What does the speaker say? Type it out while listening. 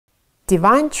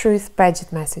Divine Truth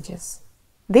Padgett Messages.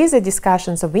 These are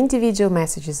discussions of individual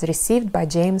messages received by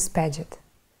James Padgett.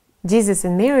 Jesus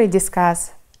and Mary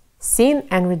discuss sin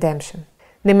and redemption.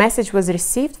 The message was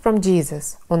received from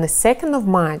Jesus on the 2nd of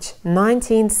March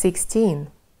 1916.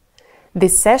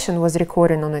 This session was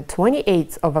recorded on the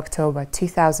 28th of October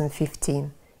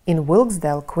 2015 in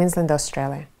Wilkesdale, Queensland,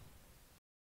 Australia.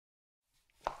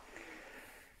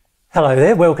 Hello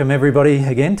there, welcome everybody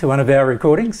again to one of our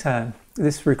recordings.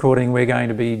 This recording we're going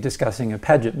to be discussing a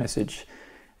Padgett message.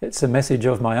 It's a message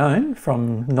of my own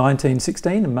from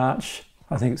 1916, March,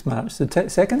 I think it's March the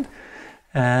 2nd,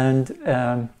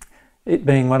 and it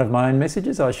being one of my own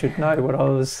messages, I should know what I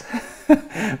was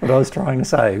trying to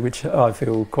say, which I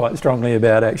feel quite strongly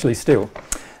about actually still.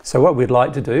 So what we'd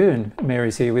like to do, and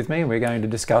Mary's here with me, and we're going to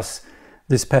discuss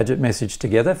this Padgett message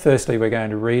together. Firstly, we're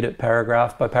going to read it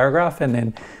paragraph by paragraph and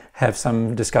then have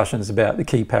some discussions about the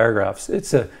key paragraphs.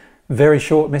 It's a very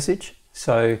short message,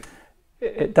 so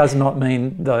it does not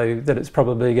mean, though, that it's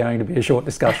probably going to be a short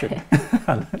discussion.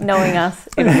 Knowing us,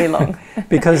 it'll be long.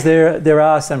 Because there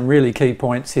are some really key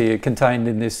points here contained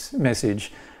in this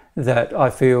message that I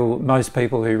feel most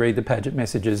people who read the Padgett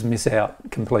messages miss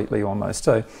out completely almost.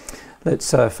 So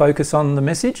let's focus on the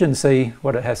message and see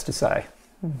what it has to say.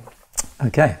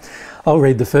 Okay, I'll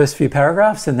read the first few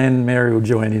paragraphs and then Mary will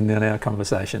join in our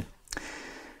conversation.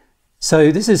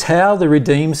 So this is how the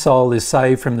redeemed soul is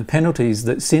saved from the penalties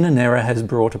that sin and error has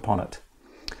brought upon it.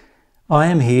 I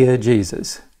am here,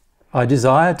 Jesus. I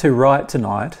desire to write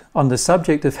tonight on the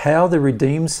subject of how the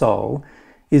redeemed soul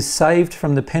is saved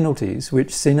from the penalties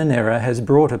which sin and error has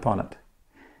brought upon it.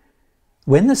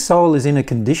 When the soul is in a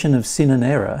condition of sin and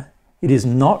error, it is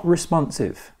not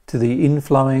responsive to the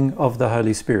inflowing of the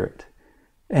Holy Spirit.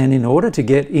 And in order to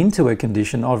get into a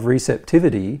condition of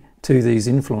receptivity to these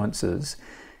influences,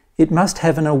 it must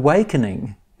have an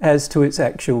awakening as to its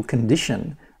actual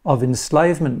condition of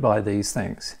enslavement by these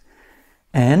things.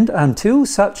 And until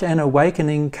such an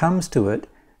awakening comes to it,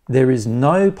 there is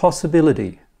no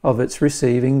possibility of its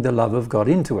receiving the love of God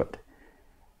into it,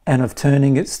 and of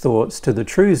turning its thoughts to the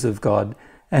truths of God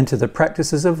and to the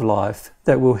practices of life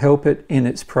that will help it in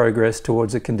its progress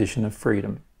towards a condition of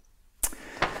freedom.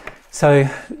 So,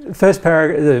 first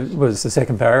paragraph was the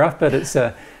second paragraph, but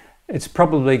it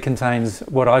probably contains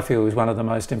what I feel is one of the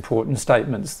most important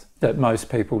statements that most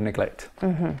people neglect.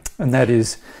 And that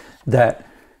is that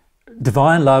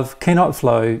divine love cannot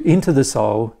flow into the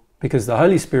soul because the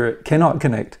Holy Spirit cannot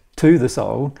connect to the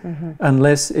soul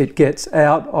unless it gets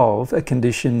out of a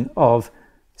condition of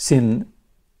sin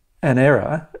and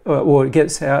error, or it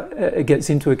gets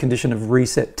into a condition of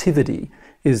receptivity,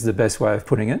 is the best way of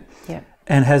putting it,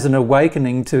 and has an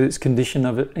awakening to its condition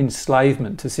of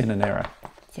enslavement to sin and error.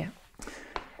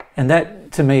 And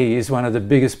that, to me, is one of the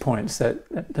biggest points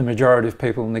that the majority of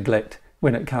people neglect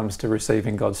when it comes to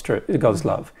receiving God's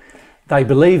love. They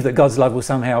believe that God's love will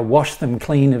somehow wash them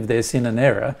clean of their sin and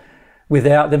error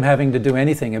without them having to do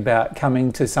anything about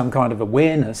coming to some kind of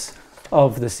awareness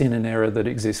of the sin and error that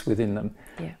exists within them.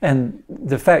 And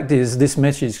the fact is, this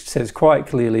message says quite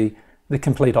clearly the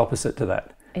complete opposite to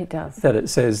that. It does. That it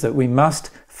says that we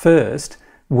must first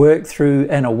work through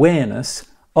an awareness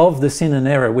of the sin and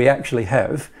error we actually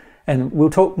have. And we'll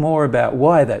talk more about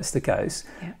why that's the case.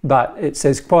 But it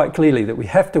says quite clearly that we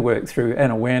have to work through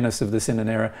an awareness of the sin and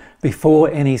error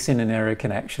before any sin and error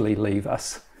can actually leave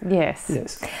us.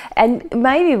 Yes. And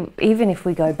maybe even if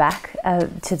we go back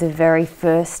to the very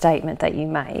first statement that you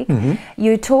make,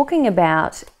 you're talking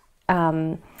about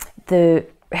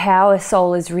how a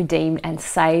soul is redeemed and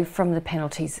saved from the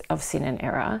penalties of sin and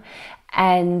error.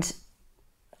 And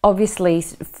obviously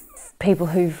people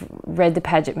who've read the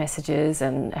Padgett messages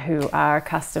and who are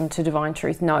accustomed to divine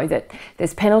truth know that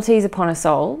there's penalties upon a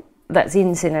soul that's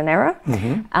in sin and error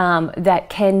that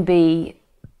can be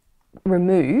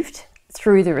removed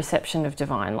through the reception of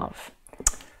divine love.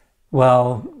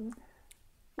 Well,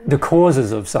 the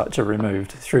causes of such are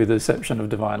removed through the reception of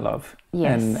divine love.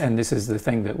 Yes. And this is the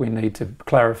thing that we need to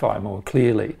clarify more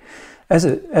clearly. As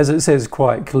it says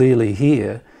quite clearly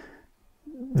here,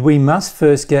 we must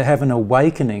first have an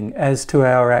awakening as to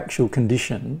our actual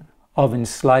condition of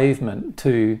enslavement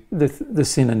to the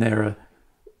sin and error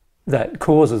that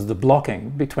causes the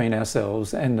blocking between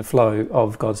ourselves and the flow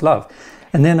of God's love.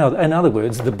 And then, in other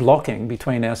words, the blocking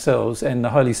between ourselves and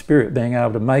the Holy Spirit being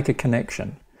able to make a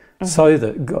connection so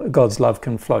that God's love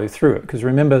can flow through it. Because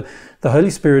remember, the Holy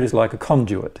Spirit is like a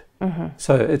conduit.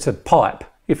 So it's a pipe,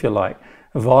 if you like,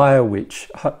 via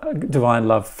which divine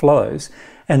love flows.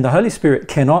 And the Holy Spirit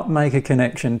cannot make a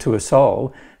connection to a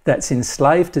soul that's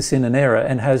enslaved to sin and error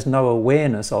and has no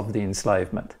awareness of the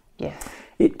enslavement.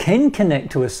 it can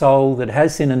connect to a soul that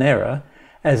has sin and error,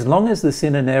 as long as the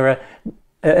sin and error,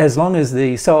 as long as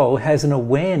the soul has an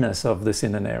awareness of the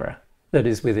sin and error that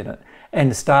is within it,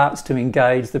 and starts to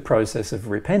engage the process of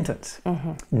repentance.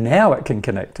 Now it can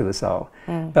connect to the soul.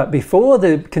 But before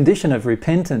the condition of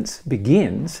repentance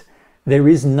begins, there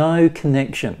is no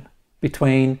connection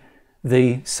between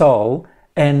the soul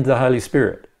and the Holy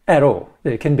Spirit at all.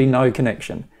 There can be no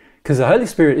connection, because the Holy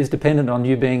Spirit is dependent on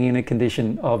you being in a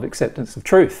condition of acceptance of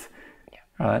truth,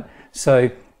 right? So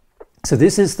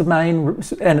this is the main,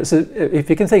 and if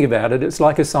you can think about it, it's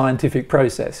like a scientific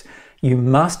process. You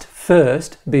must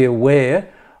first be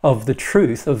aware of the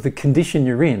truth of the condition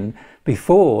you're in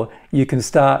before you can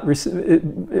start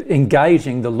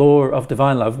engaging the law of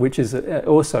divine love, which is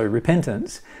also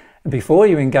repentance, before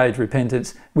you engage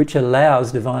repentance, which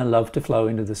allows divine love to flow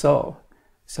into the soul.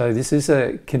 So this is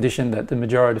a condition that the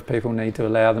majority of people need to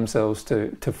allow themselves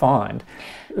to find,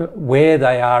 where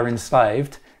they are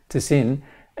enslaved to sin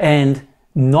and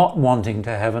not wanting to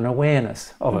have an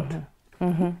awareness of it.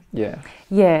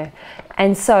 Yeah.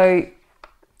 And so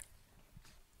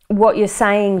what you're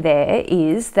saying there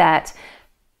is that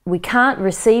we can't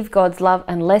receive God's love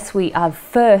unless we are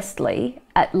firstly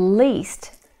at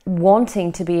least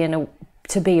wanting to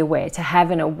be aware, to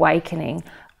have an awakening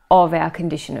of our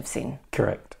condition of sin.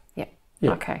 Correct. Yeah.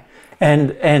 Okay.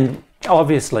 And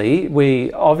obviously, we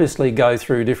go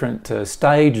through different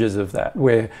stages of that,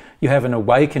 where you have an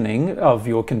awakening of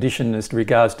your condition as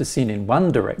regards to sin in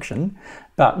one direction,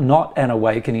 but not an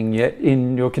awakening yet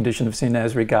in your condition of sin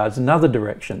as regards another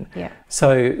direction. Yeah.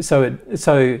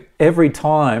 So every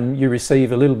time you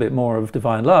receive a little bit more of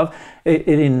divine love, it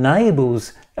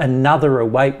enables another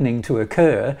awakening to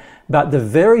occur. But the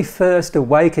very first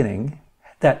awakening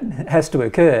that has to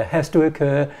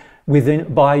occur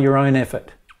by your own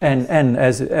effort. And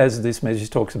as this message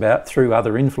talks about, through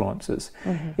other influences.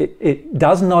 It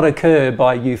does not occur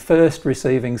by you first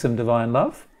receiving some divine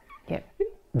love. Yep.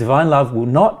 Divine love will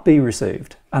not be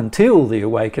received until the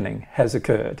awakening has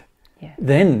occurred. Yeah.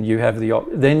 Then you have the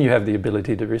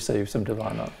ability to receive some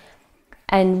divine love.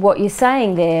 And what you're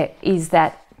saying there is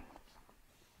that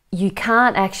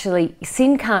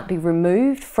sin can't be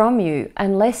removed from you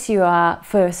unless you are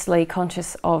firstly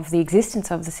conscious of the existence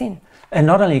of the sin. And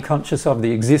not only conscious of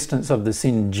the existence of the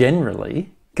sin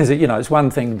generally, because it's one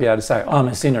thing to be able to say, I'm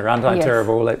a sinner, aren't I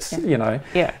terrible? Let's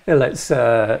let's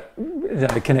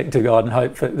connect to God and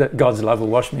hope that God's love will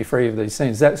wash me free of these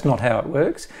sins. That's not how it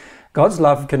works. God's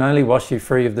love can only wash you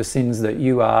free of the sins that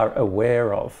you are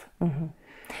aware of.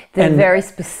 The very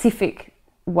specific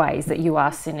ways that you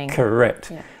are sinning.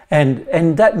 Correct. Yeah.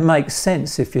 And that makes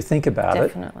sense if you think about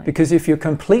Definitely. it, because if you're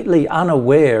completely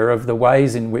unaware of the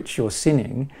ways in which you're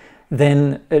sinning,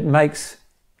 then it makes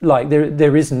like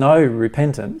there is no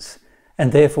repentance,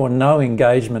 and therefore no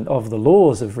engagement of the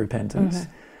laws of repentance.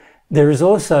 There is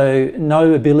also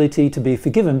no ability to be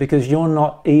forgiven, because you're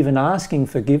not even asking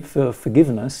for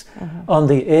forgiveness on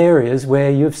the areas where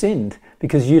you've sinned,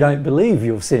 because you don't believe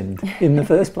you've sinned in the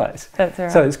first place. That's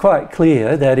right. So it's quite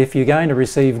clear that if you're going to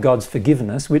receive God's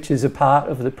forgiveness, which is a part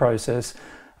of the process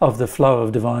of the flow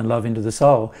of divine love into the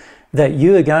soul, that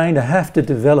you are going to have to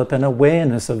develop an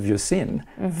awareness of your sin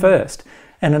first.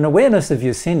 And an awareness of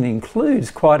your sin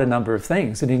includes quite a number of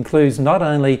things. It includes not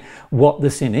only what the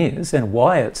sin is and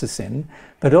why it's a sin,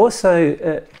 but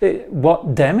also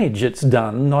what damage it's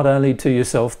done, not only to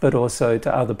yourself, but also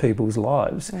to other people's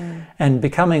lives. And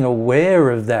becoming aware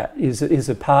of that is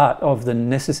a part of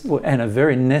and a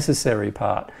very necessary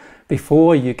part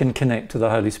before you can connect to the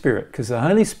Holy Spirit, because the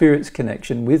Holy Spirit's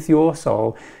connection with your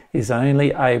soul is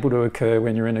only able to occur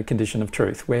when you're in a condition of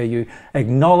truth, where you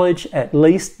acknowledge at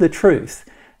least the truth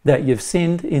that you've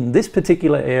sinned in this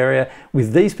particular area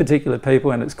with these particular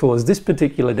people and it's caused this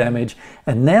particular damage.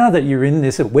 And now that you're in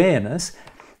this awareness,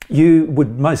 you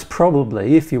would most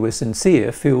probably, if you were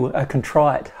sincere, feel a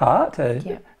contrite heart,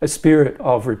 a spirit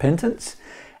of repentance.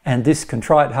 And this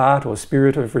contrite heart or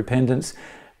spirit of repentance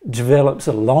develops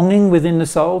a longing within the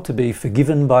soul to be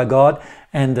forgiven by God,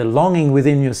 and the longing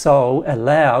within your soul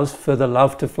allows for the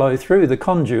love to flow through the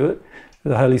conduit,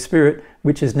 the Holy Spirit,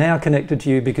 which is now connected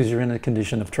to you because you're in a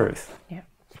condition of truth. Yeah.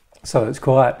 So it's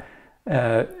quite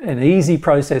an easy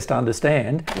process to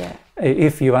understand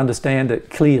if you understand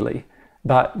it clearly.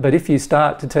 But if you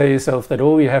start to tell yourself that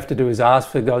all you have to do is ask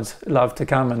for God's love to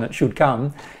come and it should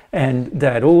come, and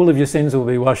that all of your sins will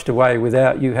be washed away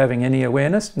without you having any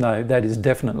awareness, no, that is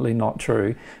definitely not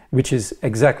true, which is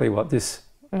exactly what this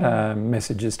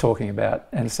message is talking about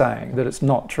and saying, that it's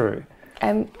not true.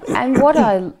 And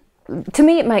to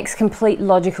me, it makes complete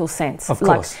logical sense. Of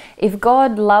course. Like, if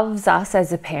God loves us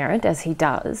as a parent, as he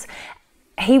does,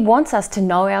 He wants us to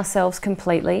know ourselves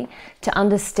completely, to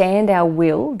understand our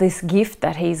will, this gift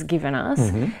that He's given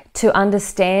us, to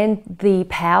understand the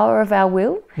power of our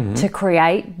will to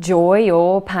create joy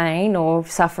or pain or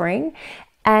suffering,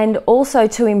 and also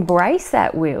to embrace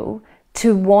that will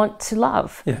to want to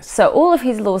love. Yes. So all of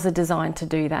His laws are designed to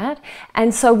do that.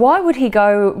 And so why would He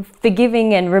go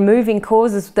forgiving and removing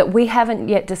causes that we haven't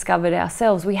yet discovered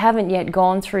ourselves? We haven't yet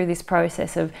gone through this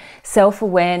process of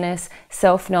self-awareness,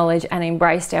 self-knowledge, and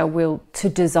embraced our will to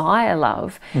desire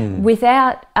love.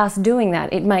 Without us doing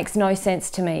that, it makes no sense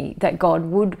to me that God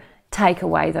would take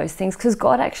away those things, because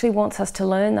God actually wants us to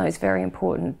learn those very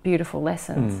important, beautiful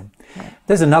lessons. Yeah.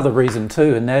 There's another reason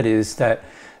too, and that is that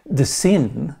the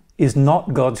sin is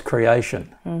not God's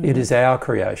creation. It is our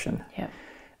creation. Yeah.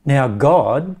 Now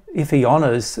God, if He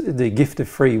honours the gift of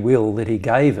free will that He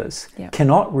gave us,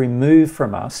 cannot remove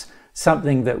from us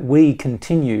something that we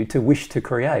continue to wish to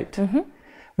create.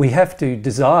 We have to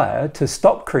desire to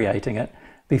stop creating it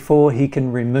before He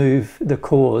can remove the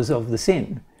cause of the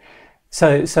sin.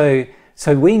 So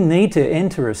we need to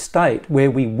enter a state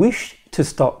where we wish to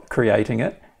stop creating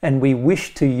it, and we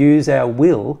wish to use our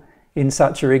will in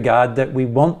such a regard that we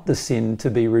want the sin to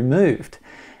be removed.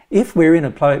 If we're in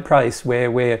a place where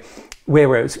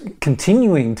we're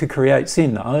continuing to create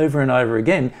sin over and over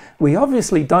again, we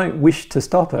obviously don't wish to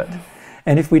stop it.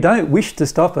 And if we don't wish to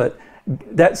stop it,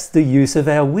 that's the use of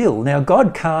our will. Now,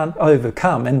 God can't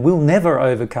overcome and will never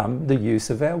overcome the use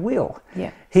of our will.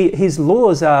 Yeah. His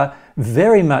laws are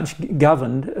very much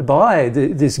governed by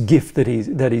this gift that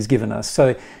He's given us.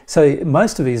 So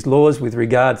most of His laws with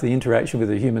regard to the interaction with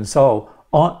the human soul,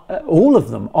 all of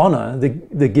them honour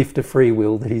the gift of free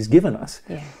will that He's given us.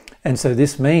 Yeah. And so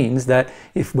this means that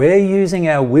if we're using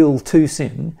our will to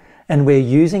sin, and we're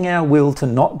using our will to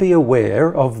not be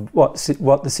aware of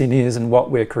what the sin is and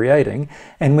what we're creating,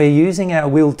 and we're using our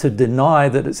will to deny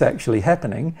that it's actually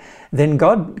happening, then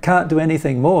God can't do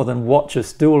anything more than watch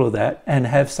us do all of that and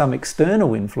have some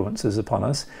external influences upon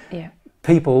us. Yeah.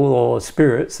 People or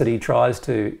spirits that He tries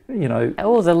to,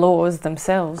 All the laws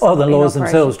themselves. Oh, the laws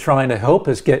themselves trying to help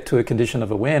us get to a condition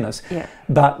of awareness. Yeah.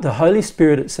 But the Holy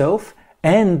Spirit itself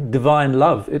and divine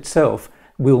love itself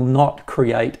will not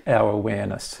create our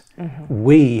awareness.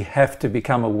 We have to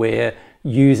become aware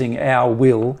using our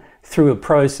will through a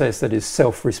process that is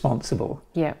self-responsible.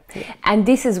 Yeah. And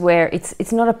this is where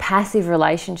it's not a passive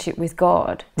relationship with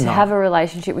God. To have a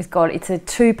relationship with God, it's a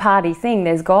two-party thing.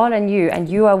 There's God and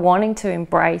you are wanting to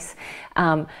embrace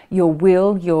your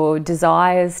will, your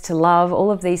desires to love,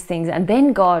 all of these things, and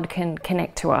then God can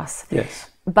connect to us. Yes.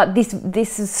 But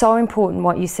this is so important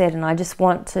what you said, and I just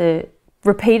want to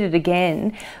repeat it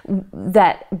again,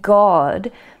 that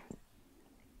God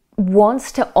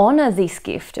wants to honour this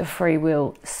gift of free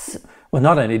will. Well,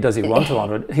 not only does He want to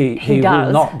honour it, He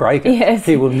will not break it. Yes.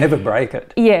 He will never break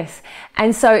it. Yes.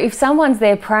 And so if someone's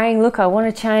there praying, look, I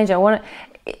want to change,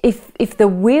 if the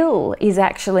will is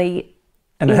actually...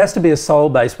 And it has to be a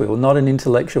soul-based will, not an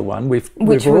intellectual one. We'll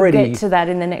get to that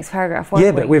in the next paragraph, won't we?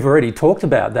 But we've already talked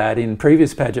about that in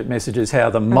previous Padgett messages,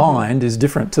 how the mind is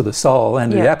different to the soul,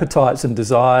 and the appetites and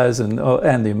desires and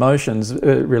the emotions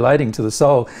relating to the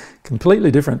soul completely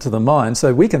different to the mind.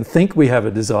 So we can think we have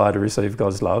a desire to receive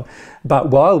God's love, but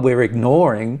while we're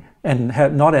ignoring and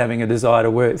not having a desire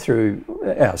to work through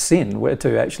our sin,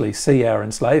 to actually see our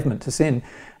enslavement to sin,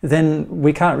 then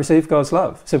we can't receive God's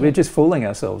love. So we're just fooling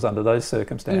ourselves under those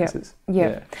circumstances.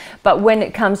 Yeah. But when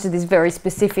it comes to this very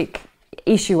specific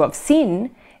issue of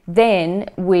sin, then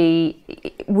we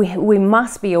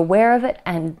must be aware of it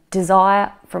and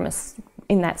desire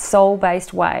in that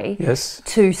soul-based way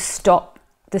to stop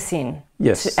the sin.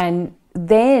 Yes. And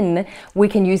then we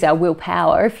can use our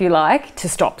willpower, if you like, to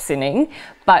stop sinning.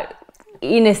 But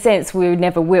in a sense, we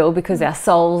never will, because our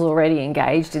soul's already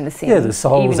engaged in the sin. Yeah, the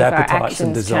soul's appetites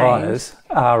and desires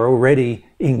are already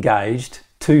engaged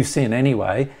to sin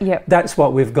anyway. Yep. That's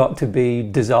what we've got to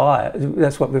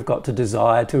That's what we've got to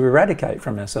desire to eradicate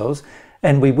from ourselves.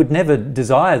 And we would never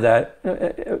desire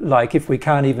that, like if we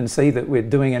can't even see that we're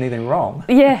doing anything wrong.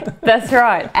 Yeah, that's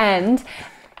right.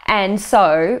 And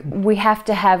so we have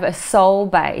to have a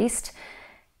soul-based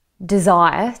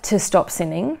desire to stop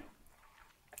sinning.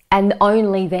 And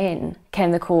only then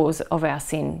can the cause of our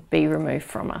sin be removed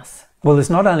from us. Well, there's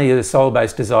not only a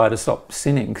soul-based desire to stop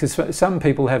sinning, because some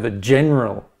people have a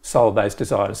general soul-based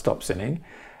desire to stop sinning,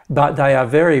 but they are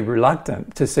very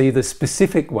reluctant to see the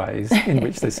specific ways in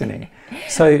which they're sinning.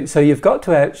 So you've got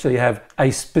to actually have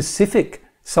a specific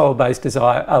soul-based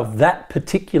desire of that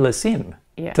particular sin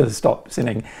to stop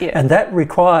sinning. Yeah. And that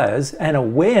requires an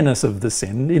awareness of the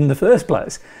sin in the first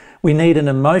place. We need an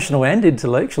emotional and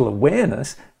intellectual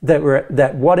awareness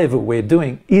that whatever we're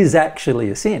doing is actually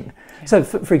a sin. Yeah. So,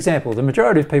 for example, the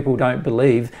majority of people don't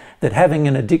believe that having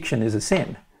an addiction is a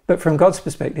sin. But from God's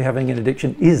perspective, having an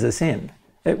addiction is a sin.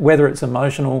 Whether it's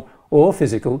emotional or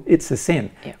physical, it's a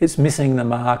sin. Yeah. It's missing the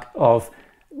mark of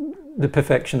the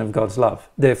perfection of God's love,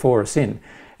 therefore a sin.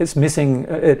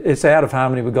 It's out of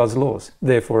harmony with God's laws,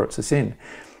 therefore it's a sin.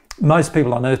 Most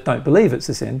people on earth don't believe it's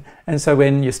a sin, and so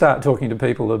when you start talking to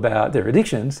people about their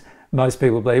addictions, most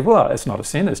people believe, well, it's not a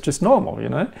sin, it's just normal, you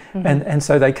know. Mm-hmm. And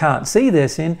so they can't see their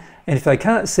sin, and if they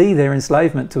can't see their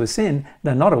enslavement to a sin,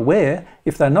 they're not aware.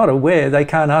 If they're not aware, they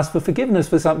can't ask for forgiveness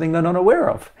for something they're not aware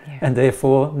of. Yeah. And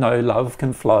therefore no love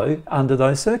can flow under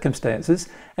those circumstances,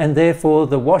 and therefore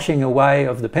the washing away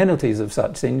of the penalties of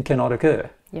such sin cannot occur.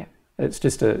 Yeah. It's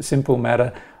just a simple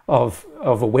matter of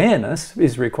awareness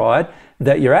is required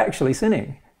that you're actually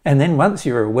sinning. And then once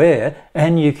you're aware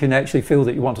and you can actually feel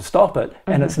that you want to stop it,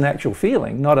 mm-hmm. and it's an actual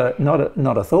feeling, not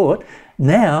a thought,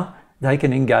 now they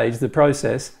can engage the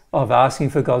process of asking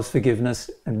for God's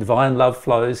forgiveness, and divine love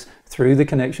flows through the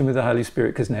connection with the Holy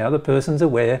Spirit, because now the person's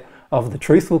aware of the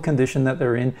truthful condition that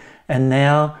they're in, and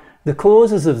now the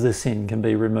causes of the sin can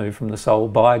be removed from the soul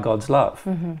by God's love.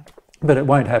 Mm-hmm. But it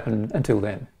won't happen until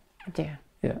then. Yeah.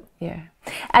 Yeah. Yeah.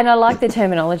 And I like the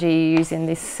terminology you use in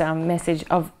this message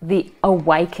of the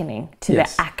awakening to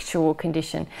Yes. the actual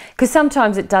condition. Because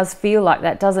sometimes it does feel like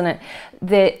that, doesn't it?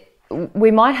 That we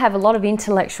might have a lot of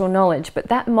intellectual knowledge, but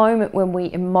that moment when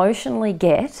we emotionally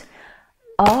get,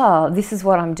 oh, this is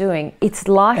what I'm doing, it's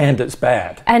like... And it's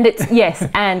bad. And it's, yes,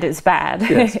 and it's bad.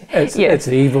 Yes. It's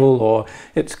evil, or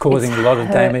it's causing a lot of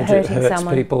damage, it hurts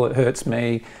someone. People, it hurts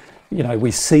me. You know,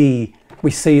 we see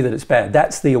that it's bad.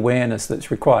 That's the awareness that's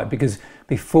required, because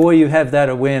before you have that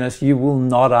awareness, you will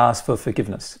not ask for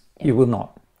forgiveness. Yeah. You will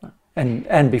not.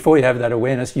 And before you have that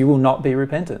awareness, you will not be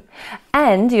repentant.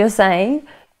 And you're saying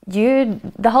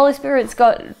the Holy Spirit's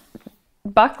got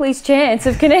Buckley's chance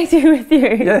of connecting with you.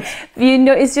 Yes. You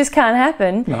know, it just can't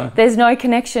happen. No. There's no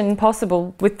connection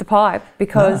possible with the pipe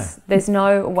because there's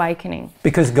no awakening.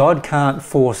 Because God can't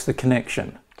force the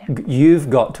connection. You've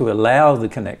got to allow the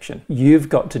connection. You've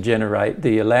got to generate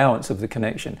the allowance of the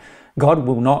connection. God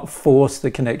will not force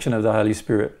the connection of the Holy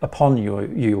Spirit upon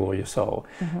you or your soul.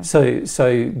 Mm-hmm.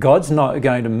 So God's not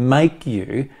going to make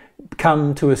you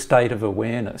come to a state of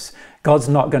awareness. God's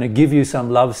not going to give you some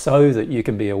love so that you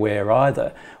can be aware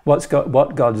either. What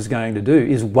God is going to do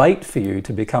is wait for you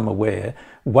to become aware,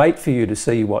 wait for you to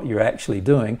see what you're actually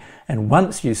doing, and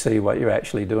once you see what you're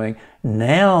actually doing,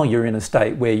 now you're in a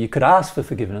state where you could ask for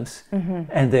forgiveness, mm-hmm.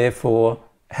 and therefore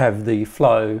have the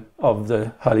flow of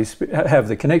the Holy Spirit, have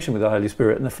the connection with the Holy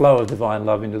Spirit and the flow of divine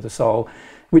love into the soul,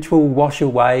 which will wash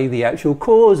away the actual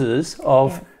causes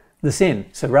of the sin.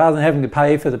 So rather than having to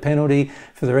pay for the penalty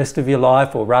for the rest of your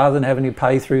life, or rather than having to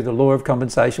pay through the law of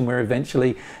compensation where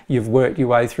eventually you've worked your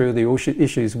way through the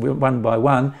issues one by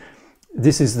one,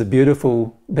 this is the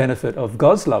beautiful benefit of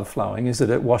God's love flowing, is that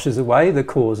it washes away the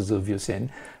causes of your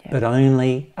sin, but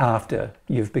only after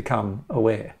you've become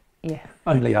aware. Yeah.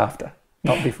 Only after,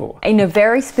 not before. In a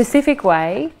very specific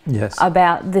way, yes.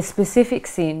 about the specific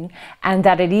sin, and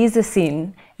that it is a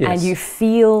sin, yes. and you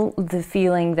feel the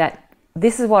feeling that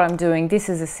this is what I'm doing, this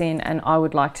is a sin, and I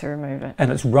would like to remove it.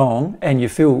 And it's wrong, and you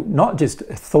feel not just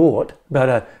a thought, but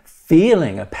a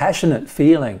feeling, a passionate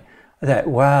feeling that,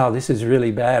 wow, this is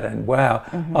really bad, and wow,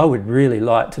 mm-hmm. I would really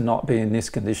like to not be in this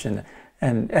condition,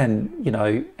 and you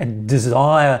know, and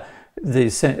desire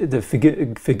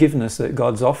the forgiveness that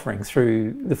God's offering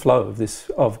through the flow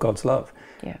of God's love.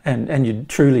 Yeah. And you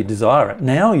truly desire it.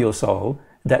 Now your soul,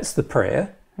 that's the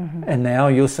prayer. Mm-hmm. And now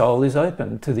your soul is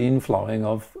open to the inflowing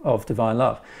of divine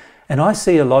love. And I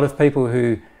see a lot of people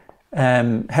who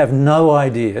have no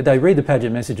idea. They read the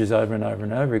Padgett messages over and over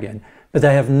and over again, but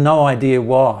they have no idea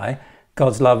why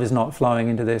God's love is not flowing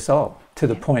into their soul to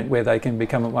the point where they can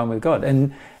become at one with God.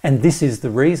 And this is the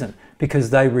reason, because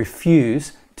they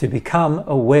refuse to become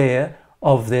aware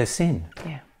of their sin.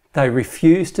 Yeah. They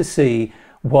refuse to see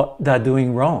what they're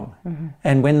doing wrong. Mm-hmm.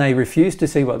 And when they refuse to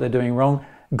see what they're doing wrong,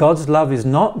 God's love is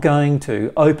not going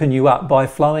to open you up by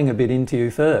flowing a bit into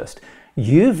you first.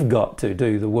 You've got to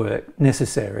do the work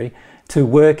necessary to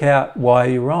work out why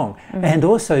you're wrong, mm-hmm. and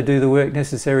also do the work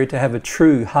necessary to have a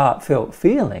true heartfelt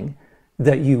feeling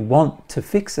that you want to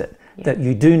fix it, that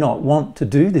you do not want to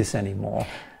do this anymore.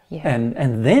 Yeah.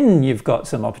 And then you've got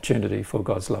some opportunity for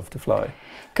God's love to flow.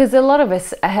 Because a lot of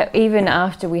us, even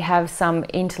after we have some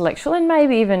intellectual and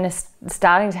maybe even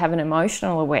starting to have an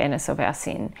emotional awareness of our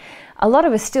sin, a lot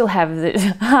of us still have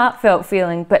the heartfelt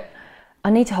feeling, but I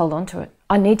need to hold on to it.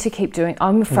 I need to keep doing.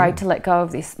 I'm afraid to let go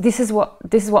of this. This is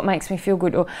what makes me feel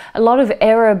good. Or a lot of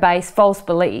error-based false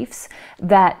beliefs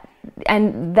that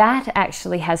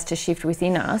actually has to shift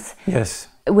within us. Yes.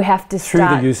 We have to start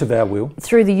through the use of our will.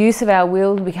 Through the use of our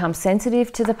will to become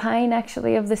sensitive to the pain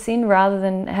actually of the sin, rather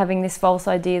than having this false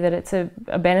idea that it's a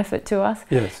benefit to us.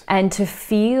 Yes. And to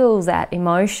feel that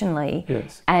emotionally.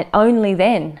 Yes. And only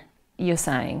then, you're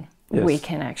saying, yes, we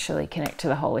can actually connect to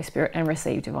the Holy Spirit and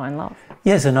receive divine love.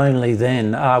 Yes, and only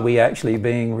then are we actually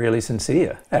being really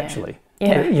sincere, actually.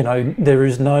 Yeah. You know, there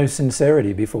is no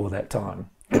sincerity before that time.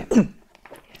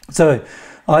 So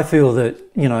I feel that,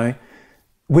 you know,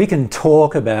 we can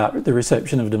talk about the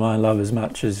reception of divine love as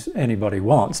much as anybody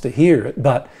wants to hear it,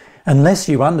 but unless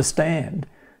you understand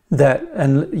that,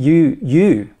 and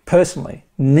you personally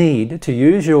need to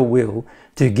use your will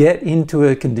to get into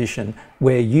a condition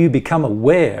where you become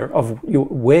aware of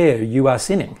where you are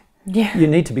sinning. Yeah. You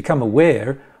need to become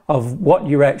aware of what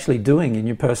you're actually doing in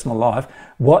your personal life,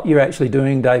 what you're actually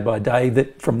doing day by day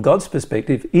that from God's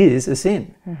perspective is a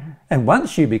sin. Mm-hmm. And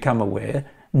once you become aware,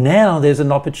 now there's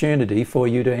an opportunity for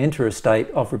you to enter a state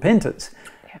of repentance.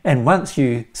 Yeah. And once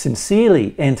you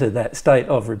sincerely enter that state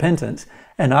of repentance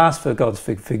and ask for God's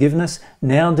forgiveness,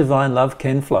 now divine love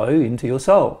can flow into your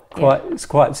soul. It's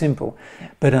quite simple.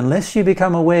 Yeah. But unless you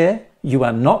become aware, you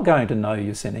are not going to know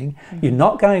you're sinning. Mm-hmm. You're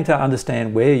not going to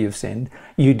understand where you've sinned.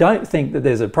 You don't think that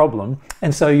there's a problem,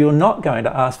 and so you're not going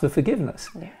to ask for forgiveness.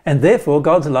 Yeah. And therefore,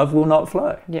 God's love will not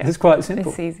flow. Yeah. It's quite simple.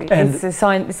 It's easy. And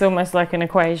it's almost like an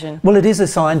equation. Well, it is a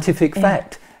scientific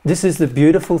fact. This is the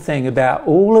beautiful thing about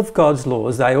all of God's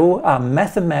laws. They all are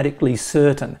mathematically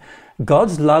certain.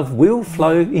 God's love will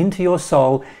flow into your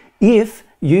soul if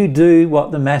you do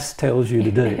what the maths tells you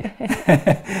to do.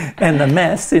 And the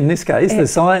maths, in this case, the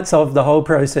science of the whole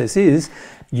process is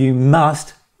you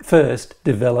must first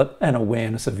develop an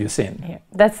awareness of your sin. Yeah.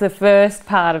 That's the first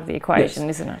part of the equation,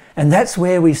 isn't it? And that's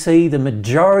where we see the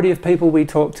majority of people we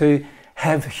talk to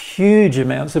have huge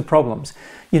amounts of problems.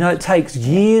 You know, it takes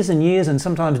years and years and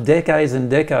sometimes decades and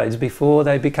decades before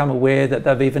they become aware that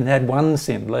they've even had one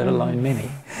sin, let alone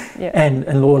many, and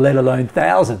let alone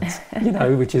thousands, you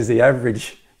know, which is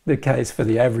the case for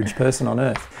the average person on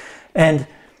earth. And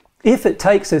if it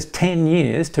takes us 10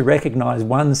 years to recognise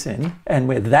one sin, and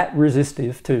we're that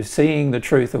resistive to seeing the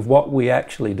truth of what we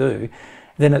actually do,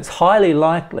 then it's highly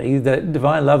likely that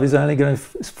divine love is only going to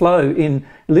flow in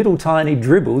little tiny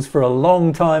dribbles for a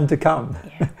long time to come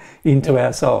into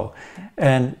our soul.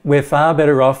 And we're far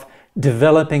better off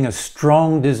developing a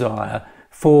strong desire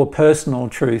for personal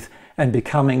truth and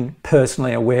becoming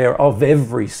personally aware of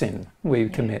every sin we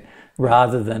commit,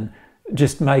 rather than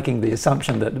just making the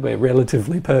assumption that we're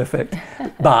relatively perfect,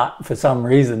 but for some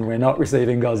reason we're not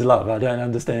receiving God's love. I don't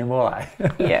understand why.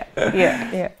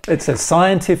 It's a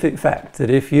scientific fact that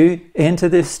if you enter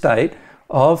this state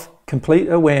of complete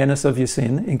awareness of your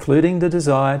sin, including the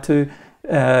desire to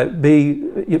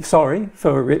be sorry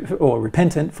for or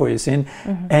repentant for your sin,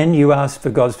 and you ask for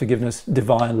God's forgiveness,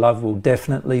 divine love will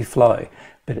definitely flow.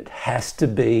 But it has to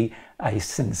be a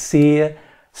sincere,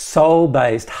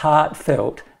 soul-based,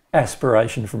 heartfelt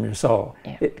aspiration from your soul.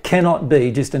 It cannot be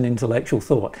just an intellectual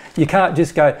thought. You can't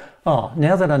just go, oh,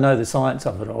 now that I know the science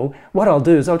of it all, what I'll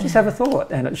do is I'll just have a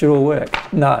thought and it should all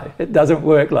work. No, it doesn't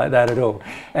work like that at all.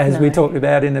 As we talked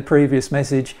about in the previous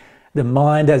message, the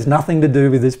mind has nothing to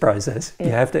do with this process.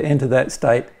 You have to enter that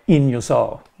state in your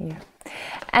soul.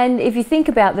 And if you think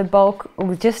about the bulk,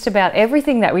 or just about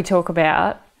everything that we talk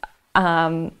about,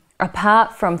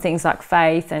 apart from things like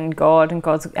faith and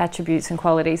God's attributes and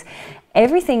qualities,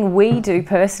 everything we do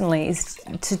personally is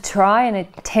to try and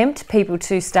attempt people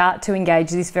to start to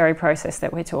engage this very process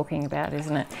that we're talking about,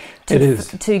 isn't it? It is.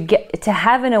 To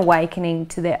have an awakening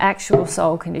to their actual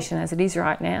soul condition as it is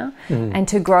right now, and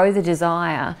to grow the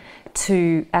desire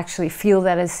to actually feel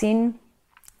that as sin,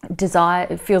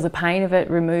 feel the pain of it,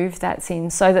 remove that sin,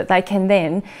 so that they can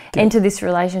then enter this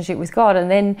relationship with God,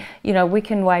 and then, you know, we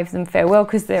can wave them farewell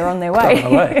because they're on their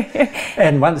way.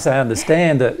 And once they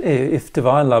understand that if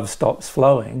divine love stops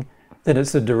flowing, then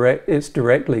it's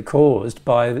directly caused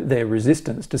by their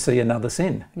resistance to see another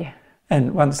sin.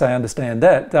 And once they understand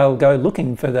that, they'll go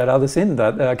looking for that other sin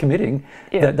that they're committing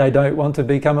that they don't want to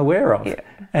become aware of.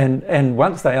 And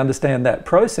once they understand that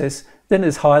process, then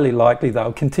it's highly likely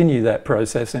they'll continue that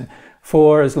process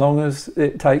for as long as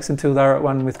it takes until they're at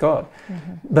one with God.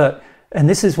 And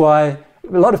this is why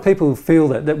a lot of people feel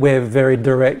that we're very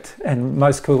direct, and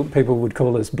most people would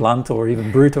call us blunt or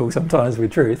even brutal sometimes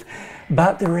with truth.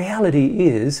 But the reality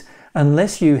is,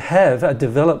 unless you have a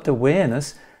developed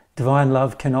awareness, divine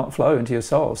love cannot flow into your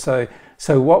soul. So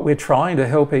So what we're trying to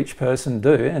help each person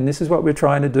do, and this is what we're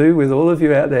trying to do with all of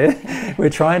you out there,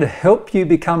 we're trying to help you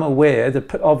become aware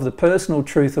of the personal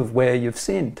truth of where you've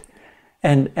sinned.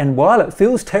 And while it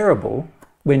feels terrible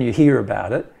when you hear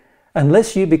about it,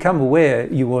 unless you become aware,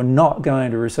 you are not going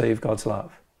to receive God's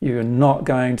love. You're not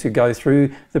going to go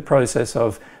through the process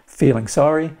of feeling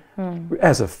sorry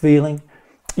as a feeling.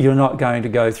 You're not going to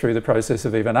go through the process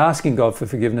of even asking God for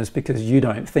forgiveness because you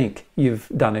don't think you've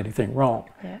done anything wrong.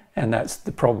 Yeah. And that's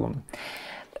the problem.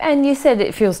 And you said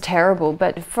it feels terrible,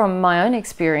 but from my own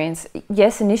experience,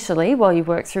 yes, initially, while you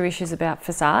work through issues about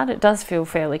facade, it does feel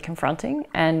fairly confronting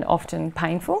and often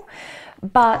painful.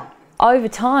 But over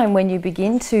time, when you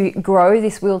begin to grow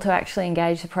this will to actually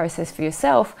engage the process for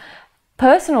yourself,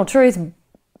 personal truth,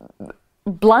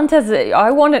 blunt as it,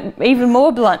 I want it even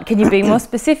more blunt. Can you be more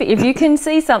specific? If you can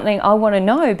see something, I want to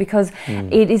know, because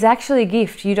it is actually a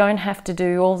gift. You don't have to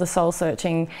do all the soul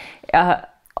searching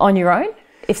on your own.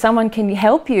 If someone can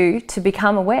help you to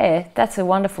become aware, that's a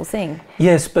wonderful thing.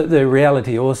 Yes, but the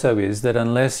reality also is that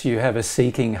unless you have a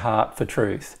seeking heart for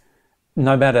truth,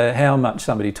 no matter how much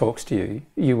somebody talks to you,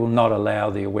 you will not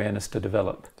allow the awareness to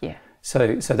develop. Yeah.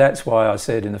 So that's why I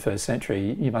said in the first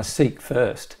century, you must seek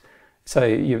first. So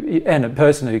and a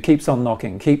person who keeps on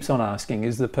knocking, keeps on asking,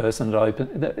 is the person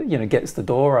that gets the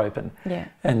door open. Yeah.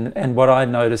 And what I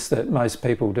notice that most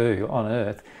people do on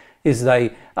earth is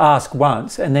they ask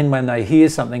once, and then when they hear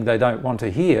something they don't want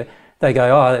to hear, they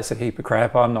go, oh, that's a heap of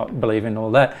crap, I'm not believing all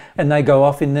that. And they go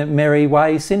off in their merry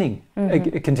way sinning,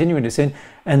 continuing to sin,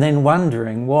 and then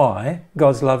wondering why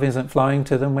God's love isn't flowing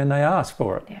to them when they ask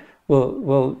for it. Yeah.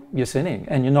 Well, you're sinning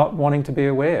and you're not wanting to be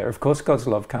aware. Of course God's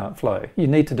love can't flow. You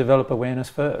need to develop awareness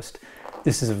first.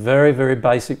 This is a very, very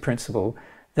basic principle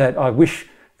that I wish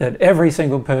that every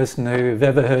single person who've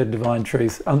ever heard divine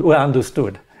truth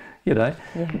understood. Yeah.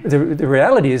 The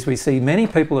reality is we see many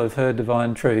people who have heard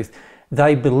divine truth,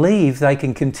 they believe they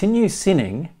can continue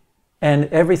sinning and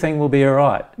everything will be all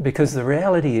right. Because the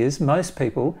reality is most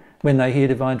people, when they hear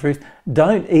divine truth,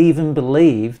 don't even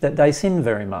believe that they sin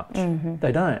very much.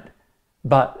 They don't.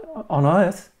 But on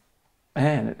earth,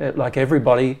 man, like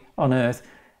everybody on earth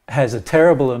has a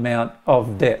terrible amount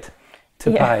of debt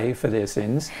to pay for their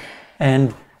sins.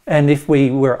 And if we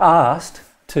were asked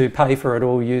to pay for it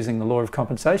all using the law of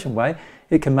compensation way,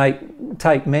 it can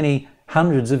take many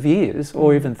hundreds of years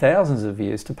or even thousands of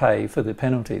years to pay for the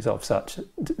penalties of such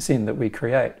sin that we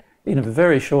create in a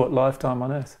very short lifetime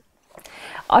on earth.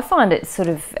 I find it sort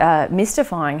of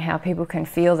mystifying how people can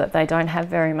feel that they don't have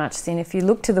very much sin. If you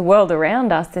look to the world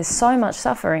around us, there's so much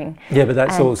suffering. Yeah, but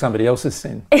that's all somebody else's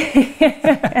sin.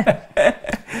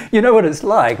 You know what it's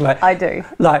like? I do.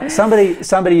 Like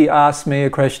somebody asks me a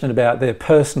question about their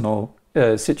personal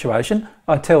situation.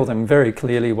 I tell them very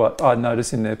clearly what I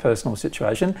notice in their personal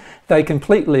situation. They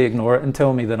completely ignore it and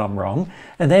tell me that I'm wrong.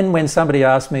 And then when somebody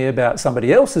asks me about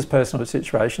somebody else's personal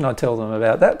situation, I tell them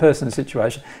about that person's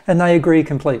situation and they agree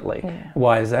completely. Yeah.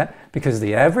 Why is that? Because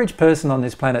the average person on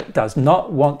this planet does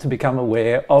not want to become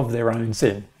aware of their own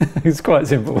sin. It's quite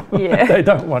simple. Yeah. They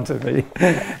don't want to be.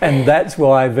 And that's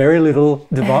why very little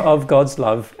of God's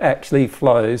love actually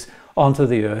flows onto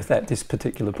the earth at this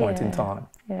particular point in time.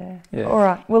 Yeah. All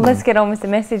right. Well, let's get on with the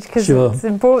message because it's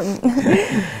important.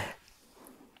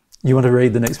 You want to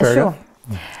read the next paragraph?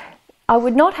 Sure. I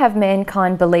would not have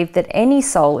mankind believe that any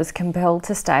soul is compelled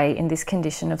to stay in this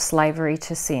condition of slavery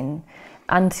to sin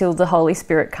until the Holy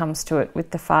Spirit comes to it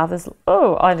with the Father's...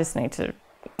 Oh, I just need to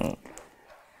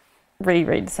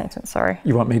reread the sentence, sorry.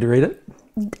 You want me to read it?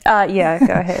 Yeah,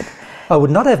 go ahead. I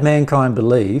would not have mankind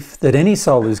believe that any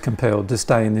soul is compelled to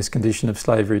stay in this condition of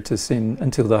slavery to sin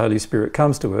until the Holy Spirit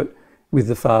comes to it with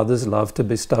the Father's love to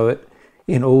bestow it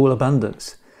in all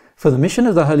abundance. For the mission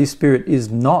of the Holy Spirit is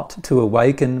not to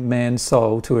awaken man's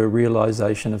soul to a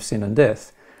realization of sin and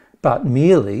death, but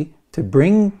merely to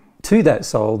bring to that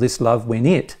soul this love when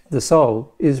the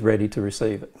soul, is ready to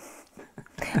receive it.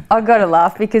 I've got to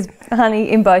laugh because,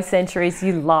 honey, in both centuries,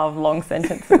 you love long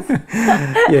sentences.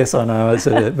 Yes, I know. It's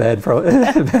a bad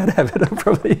habit I'm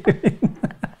probably in.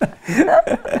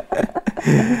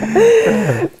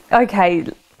 Okay,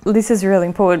 this is a really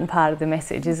important part of the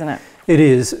message, isn't it? It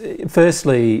is.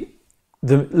 Firstly,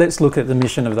 let's look at the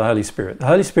mission of the Holy Spirit. The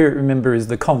Holy Spirit, remember, is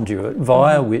the conduit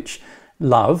via which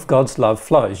love, God's love,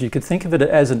 flows. You could think of it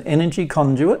as an energy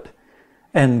conduit,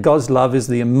 and God's love is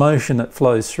the emotion that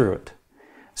flows through it.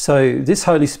 So this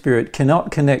Holy Spirit cannot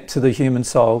connect to the human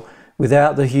soul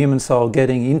without the human soul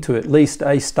getting into at least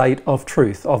a state of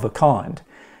truth of a kind.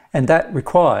 And that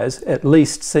requires at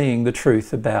least seeing the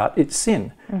truth about its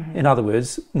sin. In other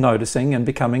words, noticing and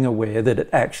becoming aware that it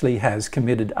actually has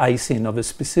committed a sin of a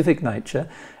specific nature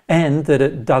and that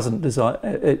it doesn't desire,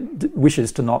 it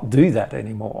wishes to not do that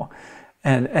anymore.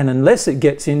 And unless it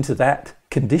gets into that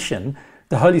condition,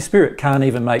 the Holy Spirit can't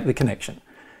even make the connection.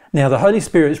 Now, the Holy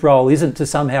Spirit's role isn't to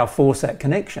somehow force that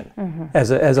connection,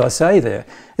 as I say there.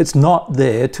 It's not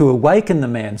there to awaken the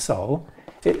man's soul.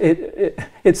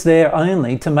 It's there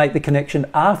only to make the connection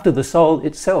after the soul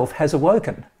itself has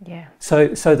awoken. Yeah.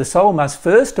 So the soul must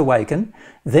first awaken,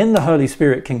 then the Holy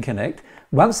Spirit can connect.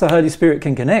 Once the Holy Spirit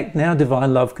can connect, now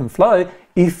divine love can flow.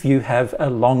 If you have a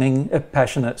longing, a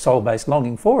passionate soul-based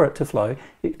longing for it to flow,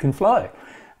 it can flow.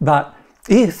 But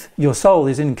if your soul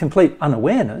is in complete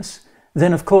unawareness,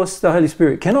 then of course the Holy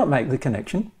Spirit cannot make the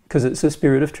connection, because it's a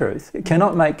spirit of truth. It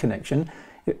cannot make connection,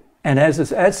 and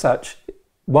as such,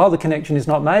 while the connection is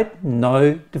not made,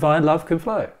 no divine love can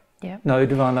flow. Yeah. No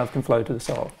divine love can flow to the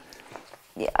soul.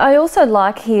 I also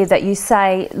like here that you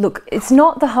say, look, it's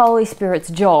not the Holy Spirit's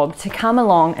job to come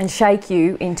along and shake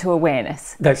you into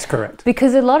awareness. That's correct.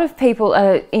 Because a lot of people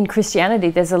in Christianity,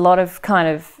 there's a lot of kind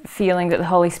of feeling that the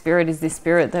Holy Spirit is this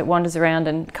spirit that wanders around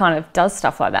and kind of does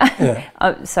stuff like that.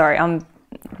 Yeah. Sorry, I'm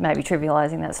maybe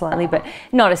trivialising that slightly, but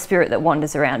not a spirit that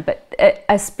wanders around, but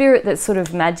a spirit that's sort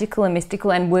of magical and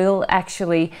mystical and will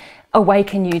actually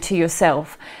awaken you to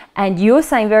yourself. And you're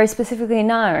saying very specifically,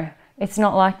 no, it's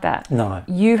not like that. No.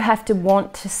 You have to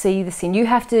want to see the sin. You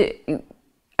have to,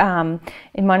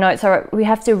 in my notes, we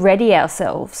have to ready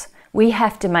ourselves. We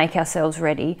have to make ourselves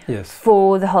ready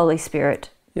for the Holy Spirit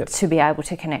to be able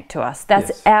to connect to us.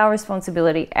 That's our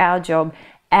responsibility, our job,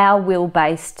 our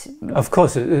will-based Of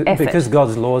course, because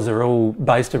God's laws are all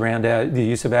based around the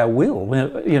use of our will.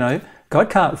 You know,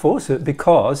 God can't force it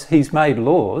because He's made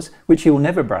laws which He will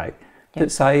never break. That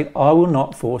say, I will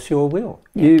not force your will.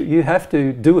 You have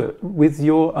to do it with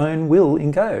your own will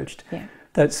engaged.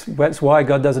 That's why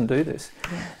God doesn't do this.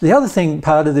 The other thing,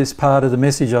 part of the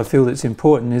message I feel that's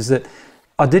important is that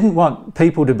I didn't want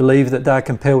people to believe that they're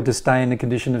compelled to stay in a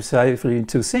condition of slavery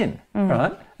until sin,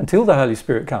 right? Until the Holy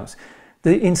Spirit comes.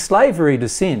 In slavery to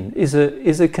sin is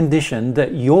a condition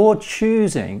that you're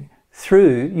choosing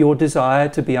through your desire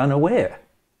to be unaware.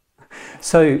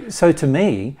 So to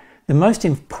me, the most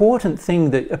important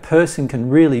thing that a person can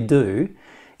really do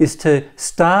is to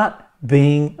start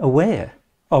being aware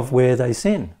of where they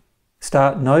sin.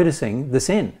 Start noticing the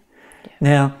sin.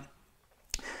 Now,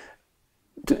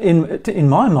 in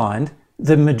my mind,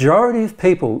 the majority of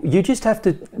people, you just have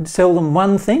to tell them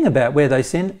one thing about where they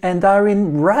sin and they're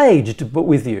enraged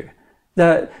with you.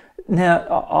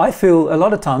 Now, I feel a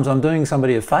lot of times I'm doing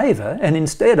somebody a favour and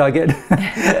instead I get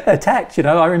attacked. You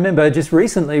know, I remember just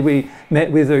recently we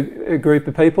met with a group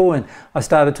of people and I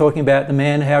started talking about the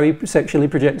man, how he sexually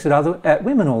projects at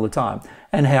women all the time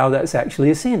and how that's actually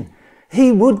a sin.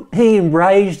 He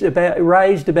raged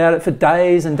about it for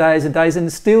days and days and days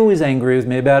and still is angry with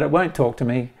me about it, won't talk to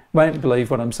me, won't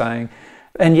believe what I'm saying,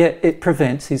 and yet it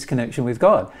prevents his connection with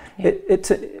God.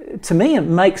 To me, it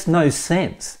makes no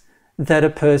sense that a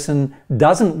person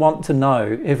doesn't want to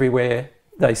know everywhere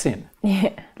they sin.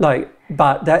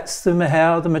 But that's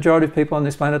how the majority of people on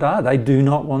this planet are. They do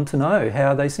not want to know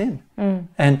how they sin.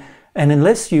 And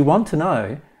unless you want to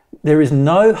know, there is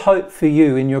no hope for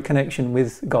you in your connection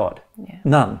with God.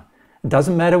 None. It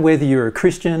doesn't matter whether you're a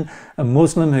Christian, a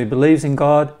Muslim who believes in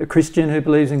God, a Christian who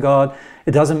believes in God.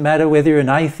 It doesn't matter whether you're an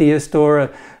atheist or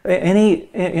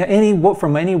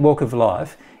from any walk of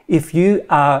life. If you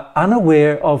are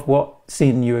unaware of what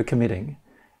sin you are committing,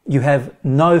 you have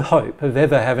no hope of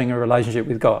ever having a relationship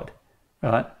with God,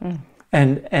 right?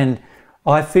 And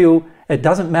I feel it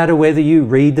doesn't matter whether you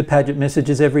read the Padgett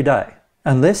messages every day.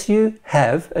 Unless you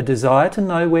have a desire to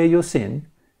know where your sin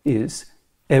is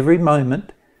every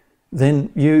moment,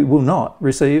 then you will not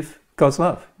receive God's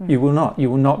love. You will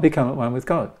not become at one with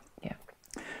God.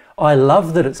 I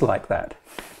love that it's like that,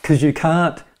 because you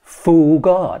can't fool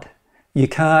God. You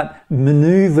can't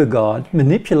maneuver God,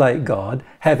 manipulate God,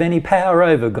 have any power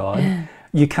over God.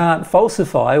 You can't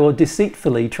falsify or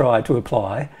deceitfully try to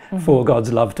apply for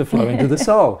God's love to flow into the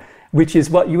soul, which is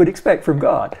what you would expect from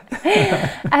God.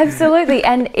 Absolutely.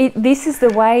 And this is the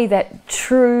way that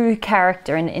true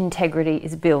character and integrity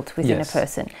is built within a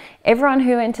person. Everyone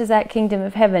who enters that kingdom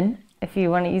of heaven, if you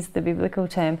want to use the biblical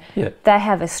term, they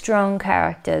have a strong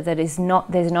character that is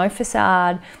not, there's no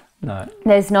facade,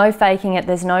 there's no faking it,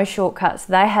 there's no shortcuts.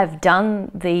 They have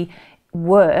done the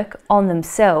work on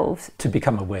themselves to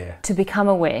become aware,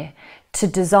 to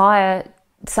desire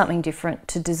something different,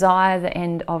 to desire the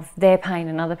end of their pain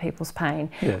and other people's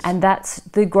pain. And that's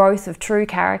the growth of true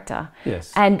character.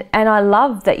 And I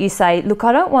love that you say, look,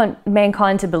 I don't want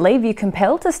mankind to believe you're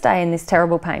compelled to stay in this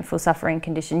terrible, painful, suffering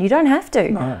condition. You don't have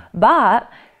to.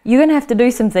 But you're going to have to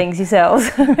do some things yourselves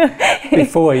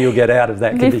before you'll get out of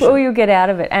that condition. Before you'll get out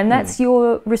of it. And that's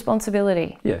your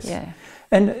responsibility. Yes. Yeah.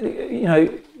 And, you know,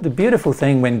 the beautiful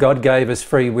thing when God gave us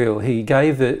free will, he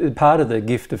gave part of the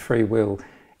gift of free will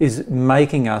is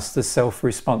making us the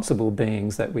self-responsible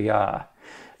beings that we are.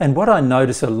 And what I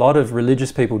notice a lot of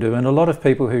religious people do, and a lot of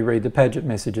people who read the Padgett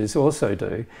messages also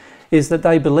do, is that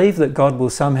they believe that God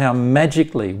will somehow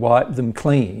magically wipe them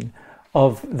clean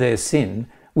of their sin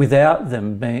without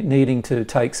them needing to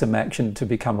take some action to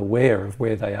become aware of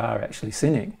where they are actually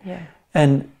sinning. Yeah.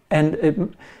 And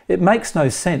it makes no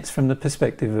sense from the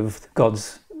perspective of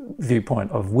God's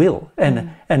viewpoint of will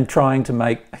and trying to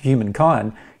make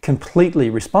humankind completely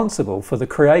responsible for the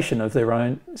creation of their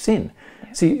own sin.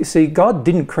 Yeah. See, God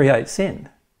didn't create sin.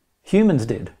 Humans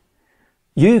did.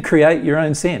 You create your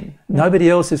own sin. Nobody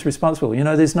else is responsible. You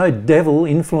know, there's no devil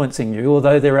influencing you,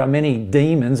 although there are many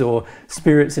demons or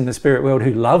spirits in the spirit world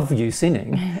who love you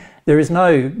sinning. There is no,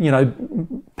 you know,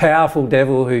 powerful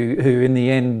devil who in the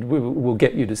end will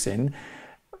get you to sin.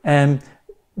 And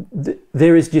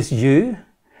there is just you,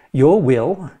 your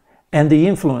will, and the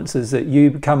influences that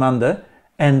you come under,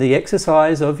 and the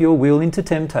exercise of your will into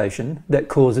temptation that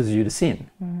causes you to sin.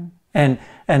 And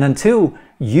until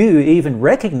you even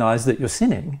recognize that you're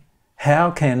sinning, how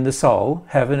can the soul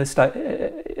have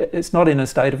it's not in a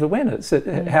state of awareness.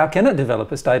 How can it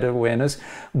develop a state of awareness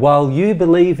while you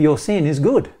believe your sin is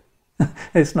good?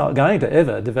 It's not going to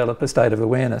ever develop a state of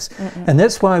awareness. And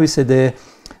that's why we said there,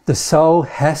 the soul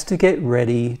has to get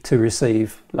ready to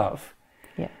receive love.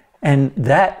 Yeah. And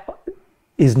that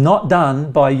is not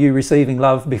done by you receiving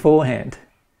love beforehand.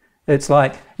 It's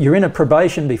like you're in a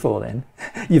probation before then.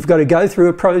 You've got to go through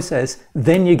a process,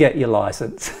 then you get your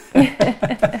license.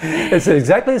 It's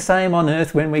exactly the same on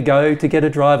earth when we go to get a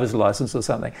driver's license or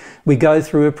something. We go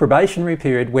through a probationary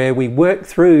period where we work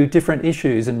through different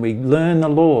issues and we learn the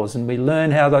laws and we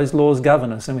learn how those laws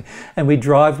govern us and we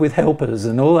drive with helpers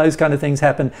and all those kind of things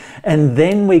happen, and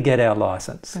then we get our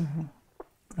license.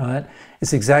 Right?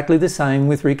 It's exactly the same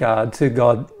with regard to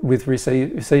God, with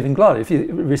receiving God, if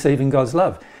you're receiving God's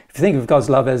love. If you think of God's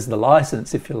love as the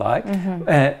license, if you like,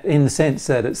 in the sense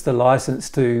that it's the license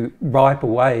to wipe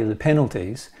away the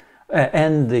penalties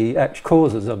and the actual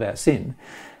causes of our sin,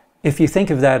 if you think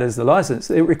of that as the license,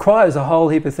 it requires a whole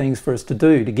heap of things for us to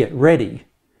do to get ready.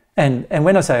 And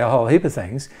when I say a whole heap of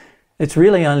things, it's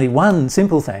really only one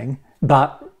simple thing,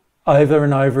 but over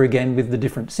and over again with the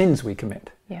different sins we commit.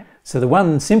 Yeah. So the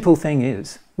one simple thing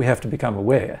is we have to become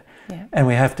aware. Yeah. And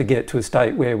we have to get to a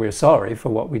state where we're sorry for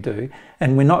what we do,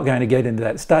 and we're not going to get into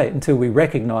that state until we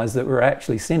recognise that we're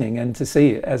actually sinning and to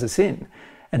see it as a sin.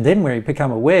 And then we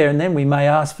become aware, and then we may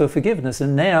ask for forgiveness,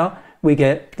 and now we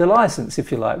get the licence,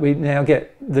 if you like. We now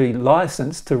get the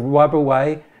licence to rub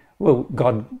away, well,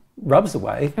 God rubs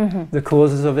away the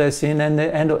causes of our sin and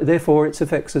therefore its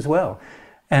effects as well.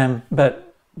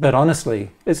 But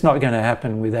honestly, it's not going to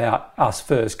happen without us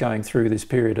first going through this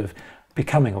period of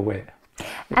becoming aware.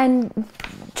 And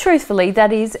truthfully,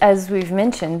 that is, as we've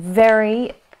mentioned,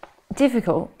 very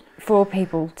difficult for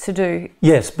people to do.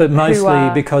 Yes, but mostly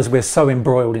because we're so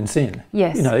embroiled in sin.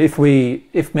 Yes. You know,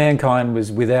 if mankind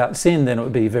was without sin, then it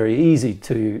would be very easy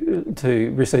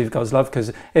to receive God's love,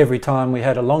 because every time we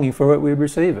had a longing for it, we'd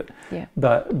receive it. Yeah.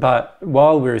 But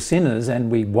while we're sinners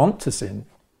and we want to sin,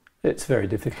 it's very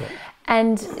difficult.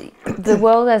 And the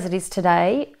world as it is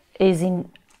today is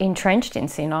entrenched in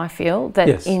sin, I feel, that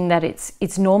Yes. in that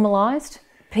it's normalised.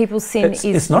 People's sin is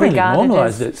it's not only regarded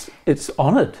normalised, as... it's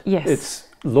honoured. Yes. It's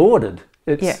lauded.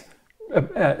 It's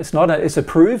it's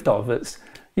approved of. It's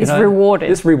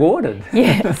rewarded. It's rewarded.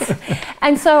 Yes.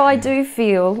 And so I do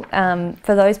feel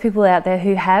for those people out there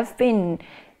who have been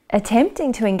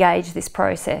attempting to engage this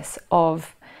process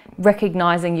of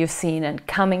recognising your sin and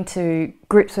coming to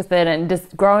grips with it and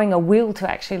just growing a will to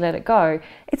actually let it go,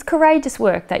 it's courageous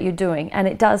work that you're doing, and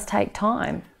it does take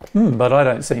time. But I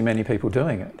don't see many people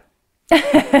doing it.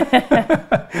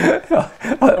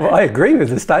 I agree with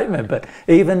the statement, but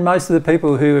even most of the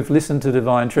people who have listened to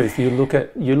Divine Truth, you look at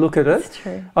it. That's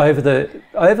true. Over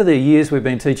the years we've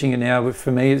been teaching it now.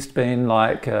 For me, it's been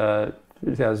like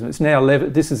 2000. It's now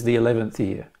 11. This is the 11th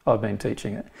year I've been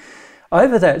teaching it.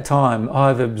 Over that time,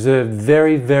 I've observed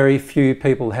very, very few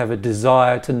people have a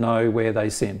desire to know where they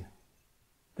sin.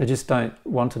 They just don't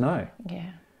want to know.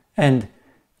 Yeah. And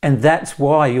that's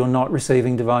why you're not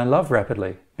receiving divine love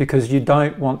rapidly, because you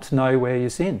don't want to know where you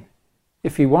sin.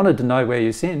 If you wanted to know where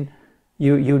you sin,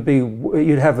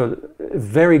 you'd have a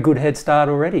very good head start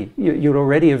already. You'd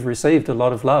already have received a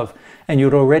lot of love, and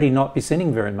you'd already not be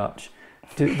sinning very much.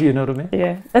 Do you know what I mean?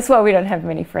 Yeah. That's why we don't have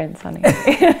many friends, honey.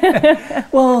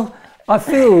 Well, I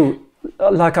feel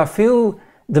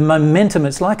the momentum,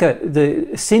 it's like the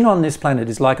sin on this planet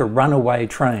is like a runaway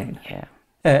train.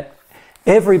 Yeah.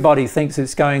 Everybody thinks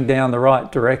it's going down the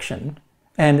right direction.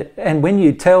 And when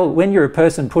you're a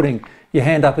person putting your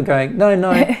hand up and going, no,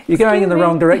 you're going in the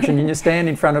wrong direction, and you stand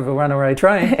in front of a runaway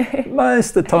train,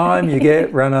 most of the time you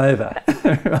get run over,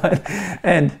 right?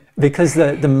 And because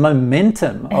the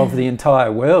momentum of the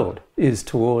entire world is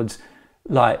towards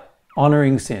like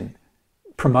honouring sin,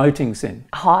 promoting sin,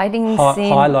 hiding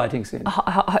sin, highlighting sin,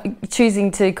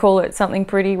 choosing to call it something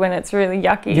pretty when it's really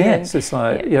yucky. Yes, it's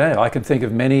like, I can think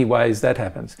of many ways that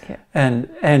happens. Yeah.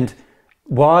 And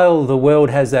while the world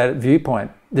has that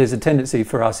viewpoint, there's a tendency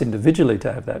for us individually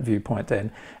to have that viewpoint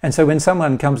then. And so when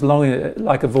someone comes along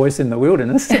like a voice in the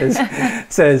wilderness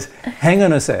says, hang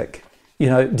on a sec,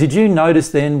 did you notice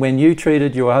then when you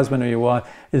treated your husband or your wife,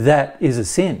 that is a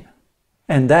sin?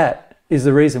 And that is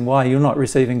the reason why you're not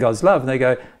receiving God's love. And they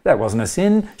go, that wasn't a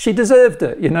sin. She deserved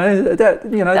it.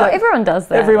 Everyone does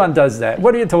that. Everyone does that.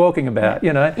 What are you talking about?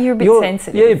 You're a bit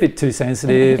sensitive. Yeah, a bit too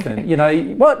sensitive.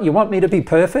 And what? You want me to be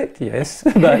perfect? Yes,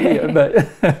 but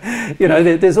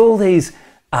there's all these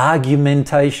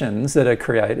argumentations that are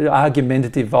created,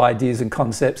 argumentative ideas and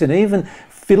concepts, and even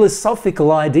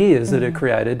philosophical ideas that are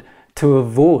created to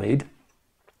avoid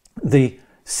the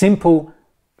simple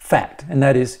fact, and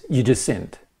that is you just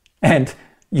sinned. And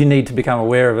you need to become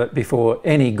aware of it before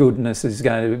any goodness is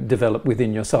going to develop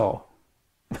within your soul.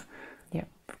 Yeah.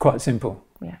 Quite simple.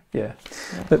 Yeah.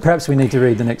 But perhaps we need to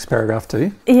read the next paragraph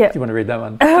too. Yeah. Do you want to read that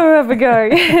one? I'll have a go.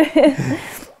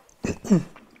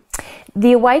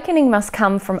 The awakening must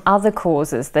come from other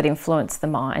causes that influence the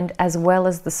mind as well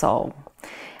as the soul,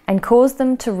 and cause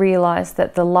them to realise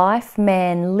that the life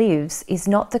man lives is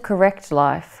not the correct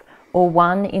life or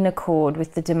one in accord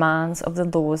with the demands of the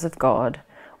laws of God,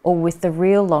 or with the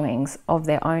real longings of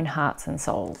their own hearts and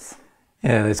souls.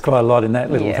 Yeah, there's quite a lot in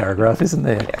that little paragraph, isn't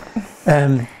there?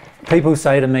 Yeah. People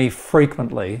say to me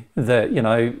frequently that,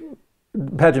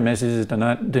 Padgett messages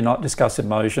do not discuss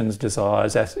emotions,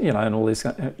 desires, and all this.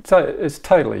 So it's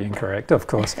totally incorrect, of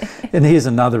course. And here's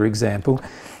another example.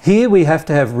 Here we have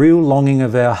to have real longing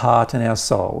of our heart and our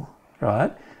soul,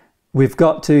 right? We've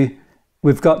got to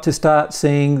start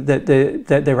seeing that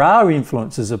there are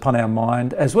influences upon our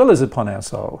mind as well as upon our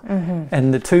soul. Mm-hmm.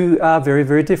 And the two are very,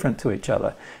 very different to each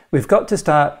other. We've got to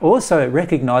start also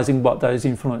recognising what those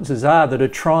influences are that are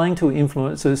trying to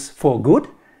influence us for good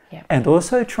and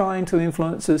also trying to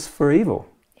influence us for evil.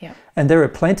 Yep. And there are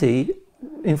plenty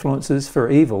influences for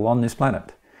evil on this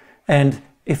planet. And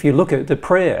if you look at the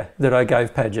prayer that I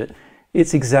gave Padgett,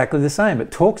 it's exactly the same.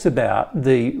 It talks about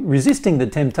the resisting the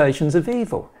temptations of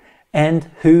evil.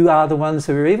 And who are the ones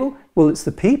who are evil? Well, it's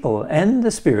the people and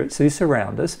the spirits who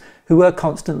surround us who are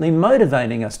constantly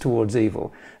motivating us towards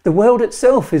evil. The world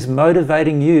itself is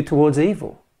motivating you towards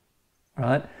evil,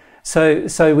 right?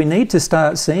 So we need to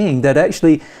start seeing that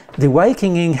actually the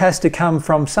awakening has to come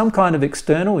from some kind of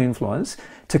external influence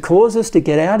to cause us to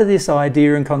get out of this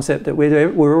idea and concept that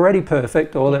we're already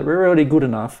perfect or that we're already good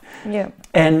enough,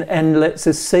 and lets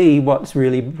us see what's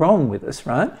really wrong with us,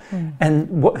 right? Mm.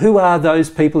 And who are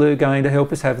those people who are going to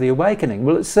help us have the awakening?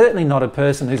 Well, it's certainly not a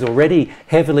person who's already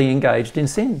heavily engaged in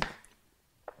sin.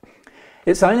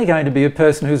 It's only going to be a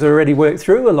person who's already worked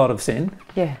through a lot of sin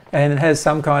and has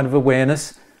some kind of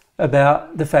awareness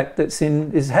about the fact that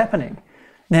sin is happening.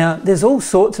 Now, there's all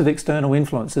sorts of external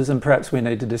influences, and perhaps we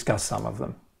need to discuss some of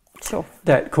them. Sure.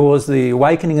 That cause the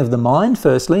awakening of the mind,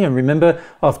 firstly. And remember,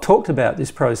 I've talked about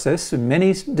this process in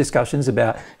many discussions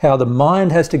about how the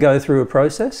mind has to go through a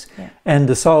process and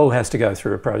the soul has to go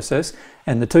through a process.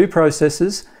 And the two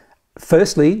processes,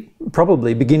 firstly,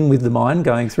 probably begin with the mind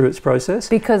going through its process.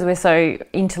 Because we're so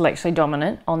intellectually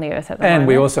dominant on the earth at the moment. And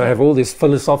we also have all this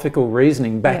philosophical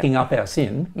reasoning backing up our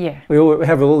sin. Yeah. We all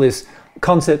have all this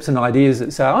concepts and ideas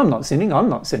that say, I'm not sinning,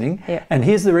 and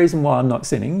here's the reason why I'm not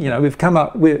sinning. We've come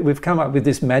up with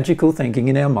this magical thinking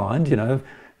in our mind,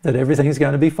 that everything is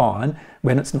going to be fine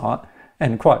when it's not,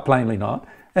 and quite plainly not.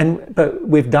 But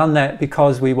we've done that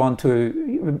because we want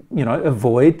to,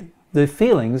 avoid the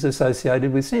feelings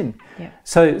associated with sin. Yeah.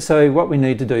 So what we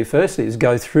need to do firstly is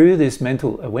go through this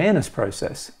mental awareness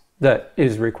process that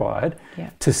is required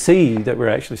to see that we're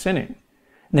actually sinning.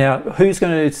 Now, who's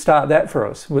going to start that for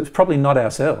us? Well, it's probably not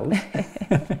ourselves.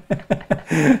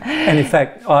 And in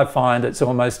fact, I find it's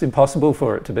almost impossible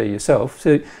for it to be yourself.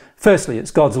 So firstly, it's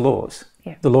God's laws.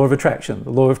 Yeah. The law of attraction,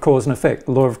 the law of cause and effect,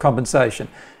 the law of compensation.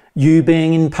 You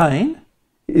being in pain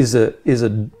is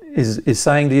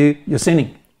saying to you, you're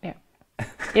sinning. Yeah.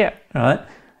 Yeah. Right?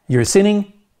 You're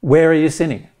sinning. Where are you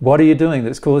sinning? What are you doing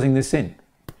that's causing this sin?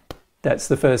 That's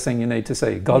the first thing you need to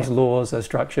see. God's laws are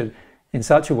structured in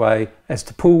such a way as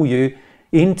to pull you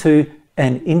into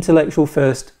an intellectual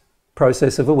first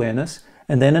process of awareness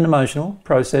and then an emotional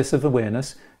process of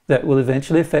awareness that will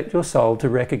eventually affect your soul to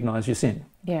recognize your sin.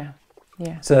 Yeah,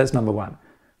 yeah. So that's number one.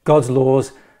 God's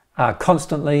laws are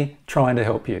constantly trying to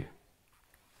help you.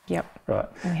 Yep. Right.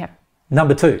 Yeah.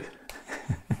 Number two.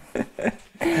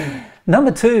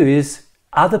 Number two is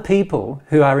other people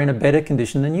who are in a better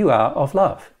condition than you are of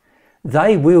love.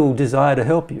 They will desire to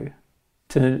help you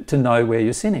to know where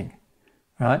you're sinning.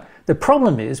 Right? The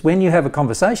problem is when you have a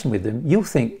conversation with them, you'll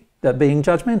think they're being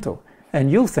judgmental, and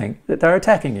you'll think that they're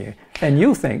attacking you, and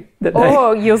you'll think that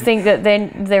or you'll think that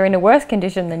then they're in a worse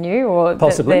condition than you, or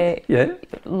possibly, yeah.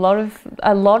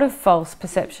 A lot of false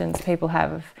perceptions people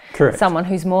have of Correct. someone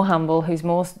who's more humble, who's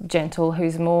more gentle,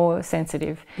 who's more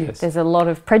sensitive. Yes. There's a lot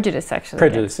of prejudice actually.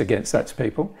 Prejudice against such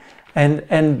people.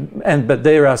 But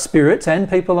there are spirits and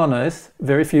people on earth,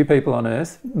 very few people on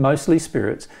earth, mostly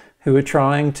spirits, who are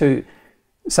trying to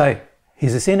say,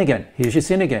 here's a sin again, here's your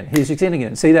sin again, here's your sin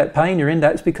again. See that pain you're in?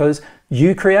 That's because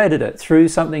you created it through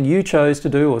something you chose to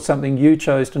do or something you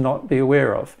chose to not be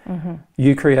aware of. Mm-hmm.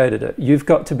 You created it. You've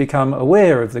got to become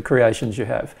aware of the creations you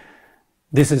have.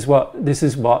 This is what the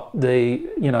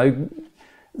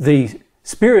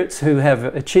spirits who have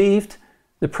achieved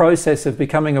the process of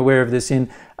becoming aware of the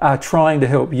sin are trying to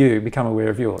help you become aware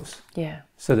of yours. Yeah.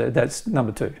 So that's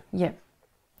number two. Yeah.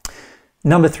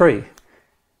 Number three,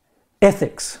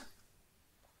 ethics.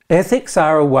 Ethics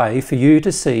are a way for you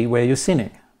to see where you're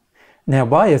sinning. Now,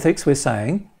 by ethics, we're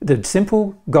saying the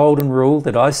simple golden rule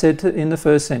that I said in the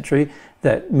first century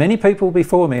that many people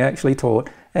before me actually taught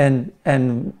and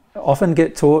often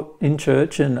get taught in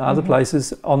church and other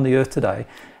places on the earth today,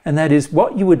 and that is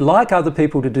what you would like other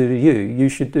people to do to you, you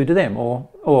should do to them,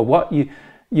 or what you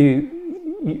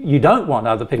don't want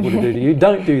other people to do to you,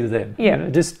 don't do to them. Yeah. You know,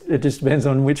 it just depends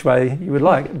on which way you would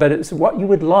like. But it's what you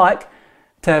would like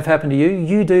to have happen to you,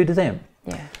 you do to them.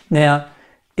 Yeah. Now,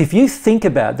 if you think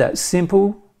about that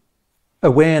simple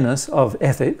awareness of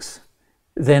ethics,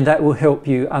 then that will help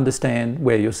you understand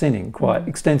where you're sinning quite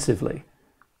extensively.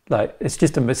 Like, it's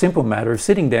just a simple matter of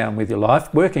sitting down with your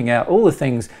life, working out all the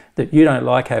things that you don't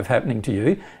like have happening to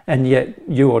you, and yet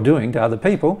you are doing to other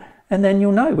people, and then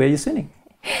you'll know where you're sinning.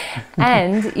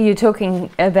 And you're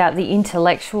talking about the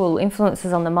intellectual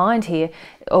influences on the mind here,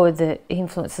 or the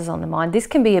influences on the mind. This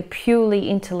can be a purely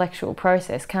intellectual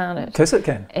process, can't it? Yes, it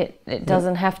can. It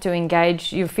doesn't have to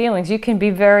engage your feelings. You can be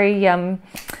very dry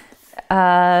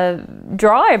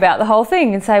about the whole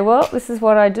thing and say, well, this is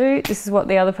what I do, this is what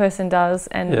the other person does,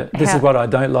 and this is what I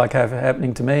don't like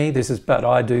happening to me, but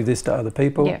I do this to other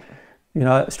people. Yeah. You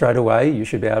know, straight away you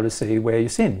should be able to see where you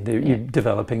sin. You're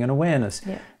developing an awareness.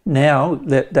 Yeah. Now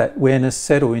let that awareness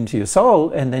settle into your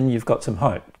soul, and then you've got some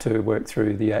hope to work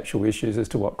through the actual issues as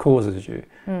to what causes you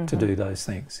to do those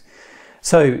things.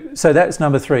 So that's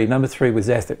number three. Number three was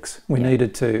ethics. We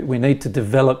need to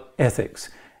develop ethics.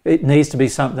 It needs to be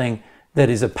something that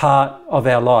is a part of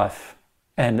our life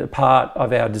and a part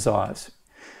of our desires.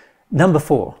 Number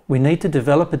four, we need to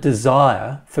develop a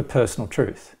desire for personal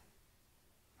truth,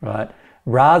 right?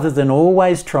 Rather than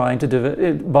always trying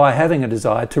to, by having a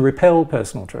desire to repel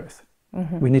personal truth.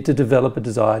 We need to develop a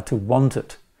desire to want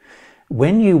it.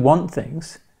 When you want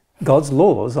things, God's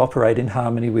laws operate in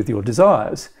harmony with your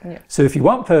desires. Yeah. So if you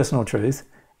want personal truth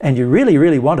and you really,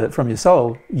 really want it from your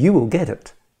soul, you will get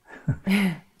it.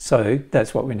 So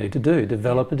that's what we need to do,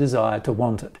 develop a desire to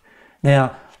want it.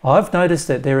 Now, I've noticed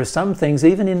that there are some things,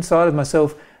 even inside of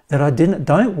myself, that I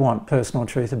don't want personal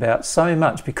truth about so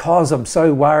much because I'm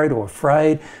so worried or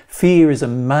afraid. Fear is a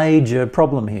major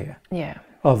problem here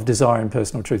of desiring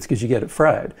personal truth, because you get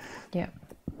afraid. Yeah.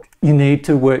 You need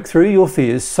to work through your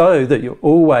fears so that you're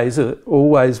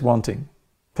always wanting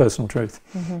personal truth.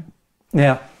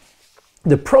 Now,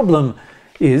 the problem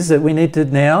is that we need to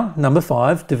now, number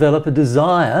five, develop a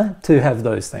desire to have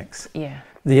those things. Yeah.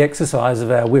 The exercise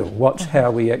of our will. Watch how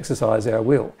we exercise our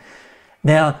will.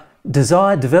 Now,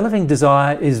 developing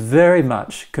desire is very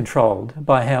much controlled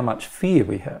by how much fear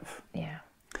we have. Yeah.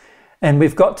 And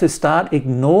we've got to start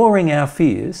ignoring our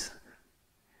fears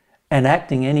and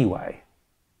acting anyway.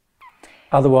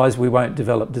 Otherwise, we won't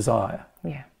develop desire.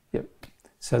 Yeah. Yep.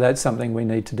 So that's something we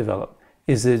need to develop,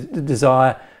 is the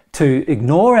desire to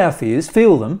ignore our fears,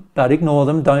 feel them, but ignore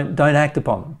them, don't act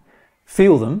upon them.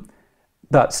 Feel them,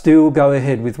 but still go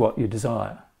ahead with what you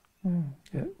desire.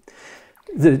 Yeah.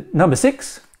 The number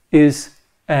six is,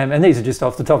 and these are just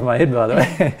off the top of my head, by the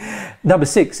way. Number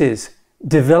six is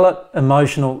develop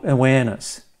emotional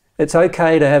awareness. It's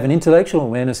okay to have an intellectual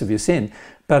awareness of your sin,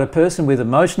 but a person with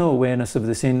emotional awareness of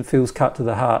the sin feels cut to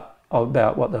the heart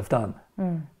about what they've done.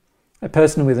 A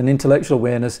person with an intellectual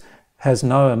awareness has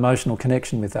no emotional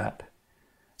connection with that.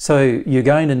 So you're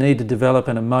going to need to develop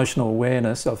an emotional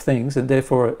awareness of things and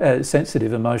therefore a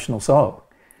sensitive emotional soul.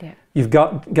 Yeah. You've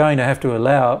going to have to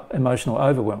allow emotional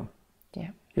overwhelm. Yeah.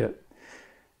 Yeah.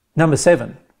 Number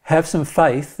 7, have some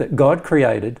faith that God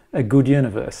created a good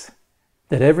universe,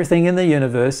 that everything in the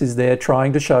universe is there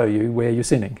trying to show you where you're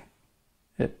sinning.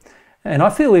 Yeah. And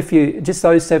I feel if you, just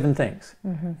those 7 things,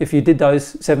 if you did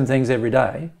those 7 things every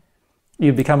day,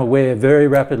 you become aware very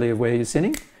rapidly of where you're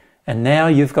sinning, and now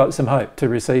you've got some hope to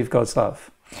receive God's love.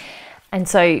 And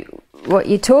so what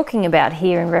you're talking about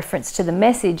here in reference to the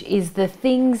message is the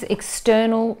things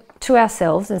external to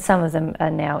ourselves, and some of them are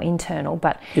now internal,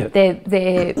 but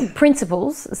they're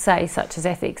principles, say, such as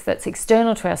ethics, that's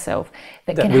external to ourselves,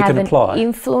 that can have an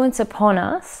influence upon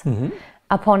us,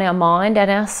 upon our mind and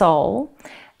our soul,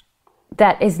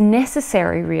 that is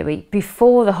necessary really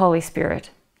before the Holy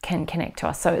Spirit can connect to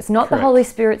us. So it's not the Holy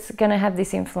Spirit's going to have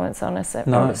this influence on us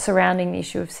surrounding the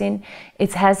issue of sin.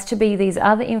 It has to be these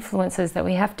other influences that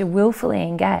we have to willfully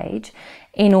engage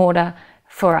in order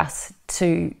for us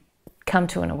to come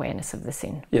to an awareness of the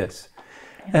sin. Yes.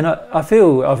 Yeah. And I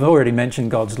feel I've already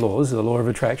mentioned God's laws, the law of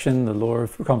attraction, the law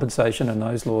of compensation, and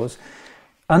those laws.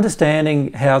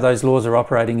 Understanding how those laws are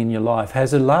operating in your life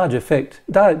has a large effect.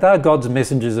 They're God's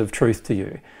messengers of truth to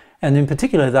you. And in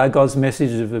particular, they're God's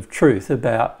messages of truth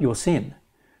about your sin.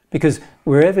 Because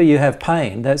wherever you have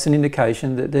pain, that's an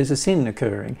indication that there's a sin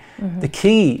occurring. The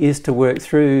key is to work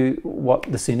through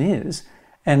what the sin is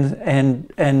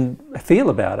and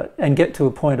feel about it and get to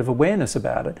a point of awareness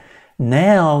about it.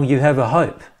 Now you have a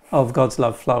hope of God's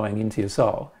love flowing into your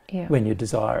soul when you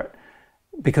desire it,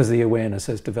 because the awareness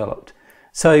has developed.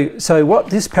 So what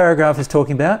this paragraph is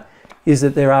talking about is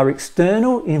that there are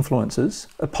external influences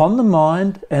upon the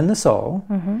mind and the soul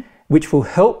which will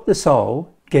help the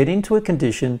soul get into a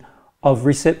condition of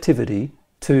receptivity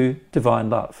to divine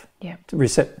love,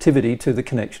 receptivity to the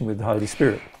connection with the Holy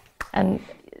Spirit. And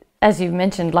as you've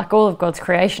mentioned, like all of God's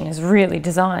creation is really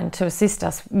designed to assist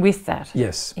us with that.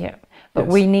 Yes. Yeah. But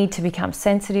we need to become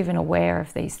sensitive and aware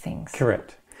of these things.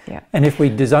 Correct. Yeah. And if we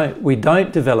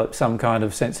don't develop some kind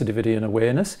of sensitivity and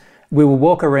awareness, we will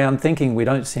walk around thinking we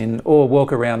don't sin, or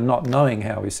walk around not knowing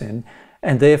how we sin,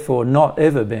 and therefore not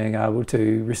ever being able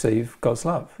to receive God's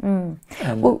love. And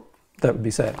that would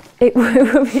be sad. It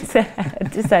would be sad,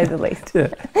 to say the least.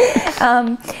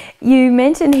 You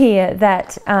mentioned here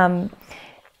that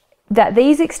that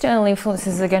these external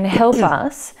influences are going to help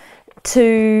us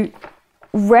to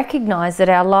recognise that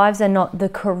our lives are not the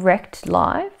correct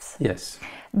lives. Yes.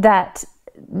 That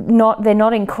they're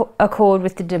not in accord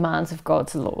with the demands of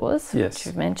God's laws, which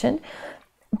you've mentioned.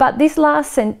 But this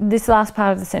last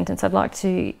part of the sentence I'd like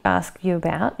to ask you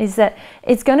about is that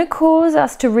it's going to cause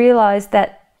us to realise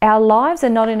that our lives are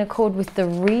not in accord with the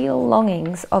real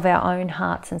longings of our own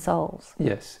hearts and souls.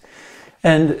 Yes.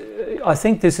 And I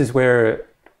think this is where,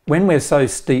 when we're so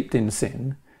steeped in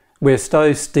sin, we're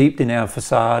so steeped in our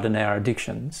facade and our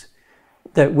addictions,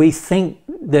 that we think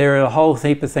there are a whole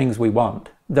heap of things we want,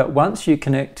 that once you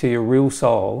connect to your real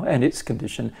soul and its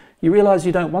condition, you realise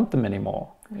you don't want them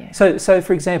anymore. Yeah. So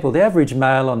for example, the average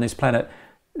male on this planet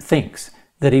thinks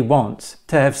that he wants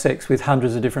to have sex with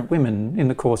hundreds of different women in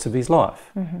the course of his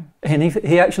life. And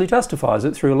he actually justifies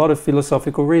it through a lot of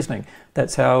philosophical reasoning.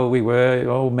 That's how we were,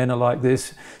 oh, men are like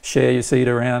this, share your seed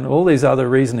around, all these other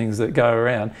reasonings that go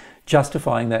around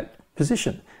justifying that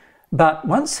position. But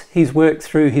once he's worked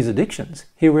through his addictions,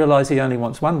 he'll realise he only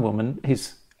wants one woman,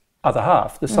 his other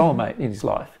half, the soulmate in his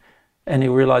life, and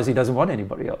he'll realise he doesn't want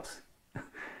anybody else.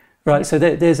 Right, so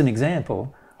there's an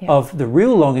example of the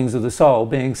real longings of the soul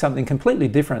being something completely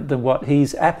different than what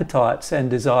his appetites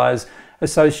and desires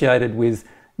associated with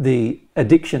the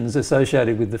addictions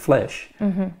associated with the flesh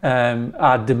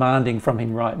are demanding from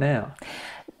him right now.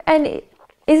 And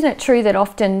isn't it true that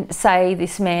often, say,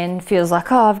 this man feels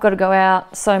like, oh, I've got to go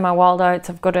out, sow my wild oats,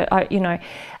 I've got to,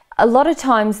 a lot of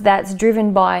times that's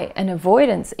driven by an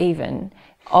avoidance even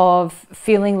of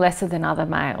feeling lesser than other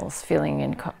males,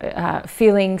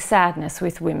 feeling sadness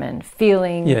with women,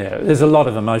 feeling... Yeah, there's a lot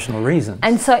of emotional reasons.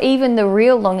 And so even the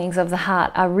real longings of the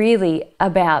heart are really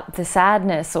about the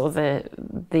sadness or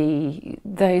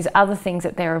those other things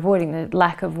that they're avoiding, the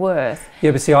lack of worth.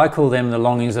 Yeah, but see, I call them the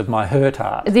longings of my hurt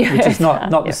heart, which is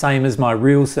not the same as my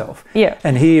real self. Yeah.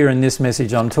 And here in this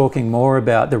message, I'm talking more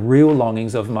about the real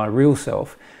longings of my real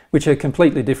self, which are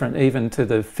completely different even to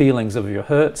the feelings of your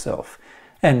hurt self.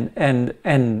 And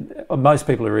most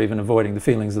people are even avoiding the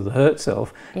feelings of the hurt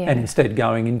self and instead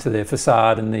going into their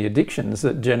facade and the addictions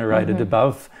that generated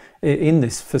above in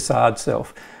this facade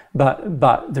self.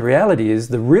 But the reality is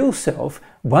the real self,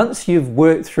 once you've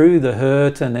worked through the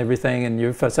hurt and everything and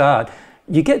your facade,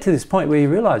 you get to this point where you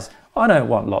realise, I don't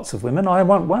want lots of women, I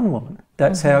want one woman.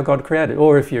 That's how God created.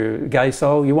 Or if you're a gay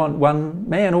soul, you want one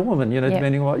man or woman,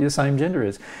 depending on what your same gender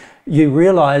is. You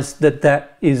realise that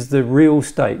that is the real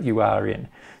state you are in.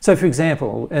 So for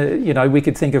example, we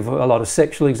could think of a lot of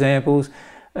sexual examples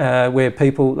where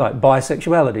people, like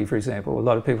bisexuality, for example, a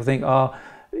lot of people think,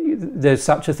 there's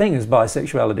such a thing as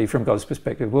bisexuality from God's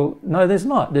perspective. Well, no, there's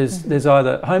not. There's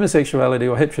either homosexuality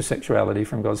or heterosexuality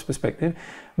from God's perspective,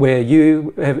 where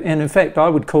you have, and in fact, I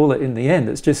would call it in the end,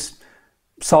 it's just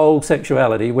soul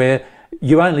sexuality, where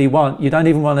you don't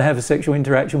even want to have a sexual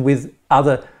interaction with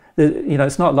other,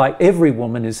 it's not like every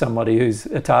woman is somebody who's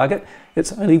a target.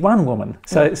 It's only one woman.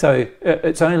 So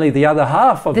it's only the other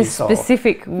half of your soul. The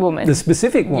specific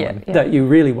woman that you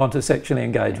really want to sexually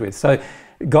engage with. So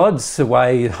God's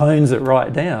way hones it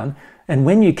right down, and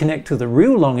when you connect to the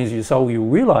real longings of your soul, you'll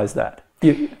realise that.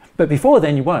 But before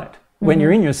then, you won't. When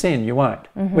you're in your sin, you won't.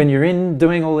 When you're in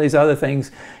doing all these other things,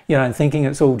 and thinking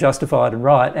it's all justified and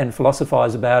right, and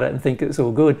philosophise about it and think it's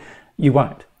all good, you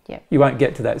won't. Yep. You won't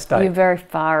get to that state. You're very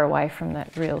far away from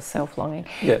that real self-longing.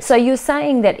 Yes. So you're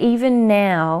saying that even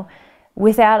now,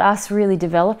 without us really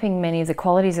developing many of the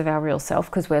qualities of our real self,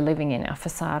 because we're living in our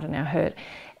facade and our hurt,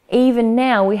 even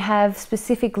now we have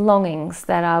specific longings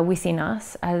that are within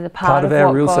us as a part of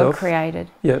what God created.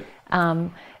 Yep.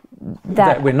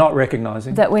 That we're not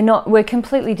recognising. That we're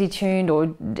completely detuned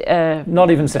or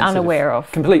not even sensitive, unaware of.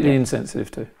 Completely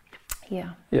insensitive to.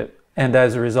 Yeah. Yeah. And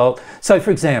as a result, so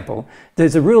for example,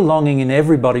 there's a real longing in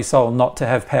everybody's soul not to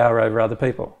have power over other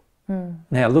people.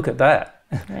 Now look at that.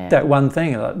 Yeah. That one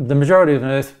thing. The majority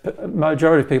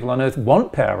of people on earth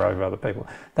want power over other people.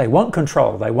 They want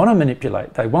control. They want to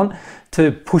manipulate. They want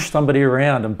to push somebody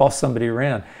around and boss somebody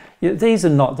around. These are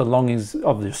not the longings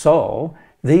of your soul.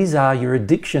 These are your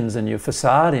addictions and your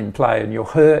facade in play and your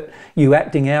hurt, you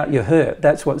acting out your hurt.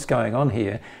 That's what's going on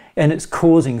here. And it's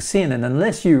causing sin. And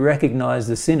unless you recognise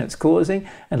the sin it's causing,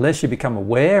 unless you become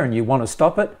aware and you want to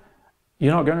stop it,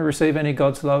 you're not going to receive any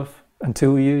God's love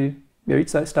until you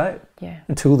reach that state. Yeah.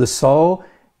 Until the soul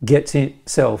gets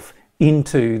itself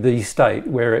into the state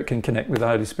where it can connect with the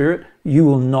Holy Spirit, you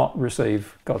will not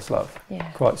receive God's love. Yeah.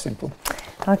 Quite simple.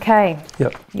 Okay.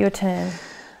 Yep. Your turn.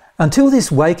 Until this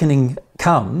awakening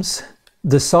comes,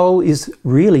 the soul is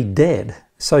really dead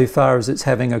so far as it's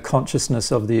having a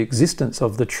consciousness of the existence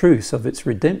of the truth of its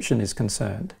redemption is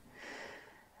concerned.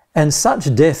 And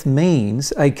such death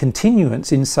means a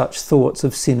continuance in such thoughts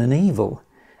of sin and evil,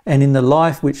 and in the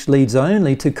life which leads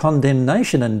only to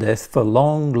condemnation and death for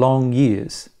long, long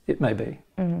years, it may be.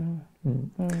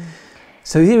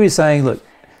 So here he's saying, look,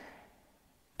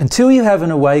 until you have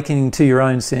an awakening to your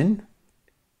own sin,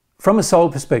 from a soul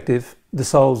perspective, the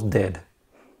soul's dead.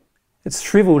 It's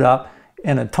shriveled up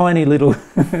in a tiny little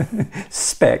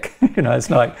speck. It's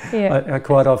like, it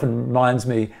quite often reminds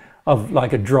me of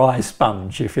like a dry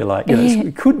sponge, if you like.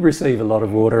 It could receive a lot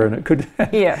of water and it could,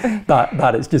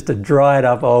 but it's just a dried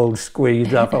up old,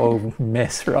 squeezed up old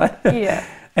mess, right? Yeah.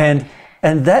 And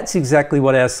that's exactly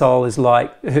what our soul is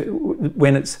like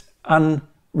when it's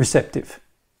unreceptive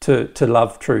to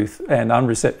love truth and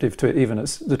unreceptive to even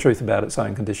the truth about its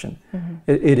own condition.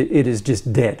 It is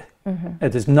just dead.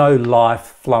 There's no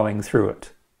life flowing through it,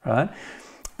 right?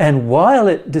 And while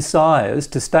it desires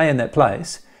to stay in that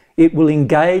place, it will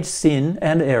engage sin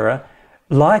and error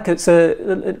like it's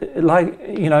like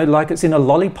it's in a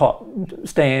lollipop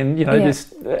stand,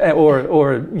 just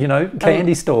or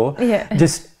candy store,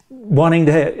 just wanting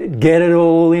to get it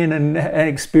all in and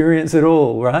experience it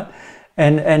all, right?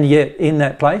 And yet in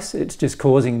that place, it's just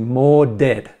causing more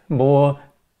deadness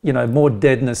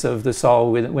of the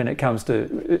soul when it comes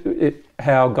to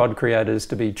how God created us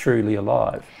to be truly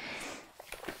alive.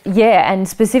 Yeah, and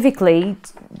specifically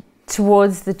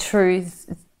towards the truth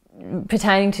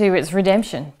pertaining to its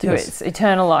redemption, to its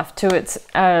eternal life, to its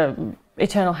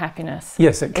eternal happiness.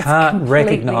 Yes, it can't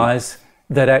recognise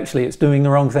that actually it's doing the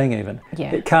wrong thing even.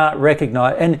 Yeah. It can't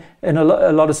recognise, and a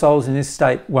lot of souls in this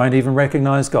state won't even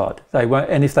recognise God. They won't,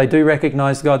 and if they do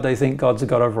recognise God, they think God's a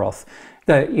God of wrath,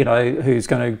 who's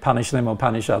going to punish them or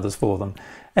punish others for them.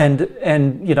 And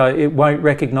it won't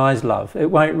recognise love.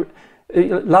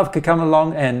 Love could come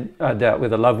along, and I doubt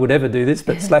whether love would ever do this,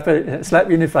 but slap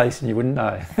you in the face and you wouldn't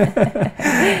know.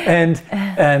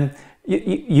 And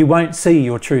you won't see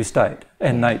your true state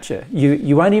and nature.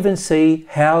 You won't even see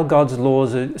how God's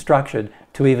laws are structured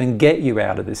to even get you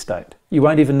out of this state. You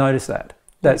won't even notice that.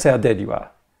 That's how dead you are.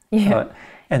 Yeah. Right?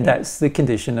 And that's the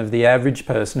condition of the average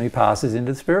person who passes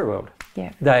into the spirit world.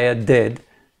 Yeah. They are dead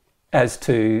as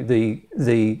to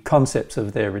the concepts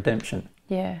of their redemption.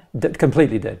 Yeah.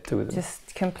 Completely dead to them.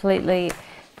 Just completely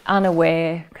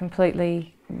unaware,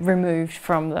 completely removed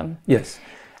from them. Yes.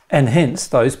 And hence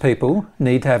those people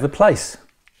need to have a place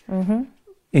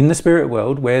in the spirit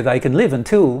world where they can live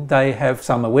until they have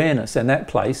some awareness, and that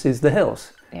place is the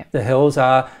hells. Yep. The hells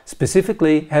have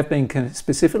been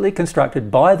specifically constructed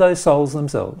by those souls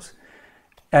themselves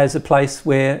as a place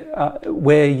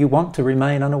where you want to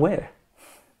remain unaware.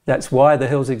 That's why the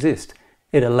hells exist.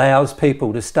 It allows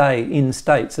people to stay in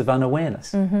states of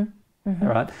unawareness. All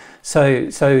right. So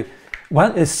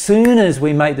as soon as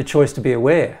we make the choice to be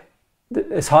aware,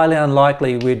 it's highly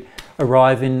unlikely we'd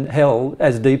arrive in hell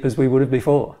as deep as we would have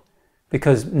before,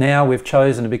 because now we've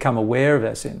chosen to become aware of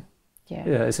our sin.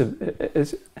 Yeah.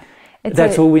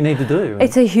 That's all we need to do.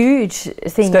 It's a huge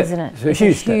thing, step. isn't it? It's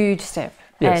a huge step.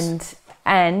 Yes.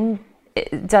 And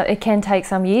it can take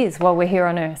some years while we're here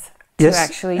on earth. Yes, to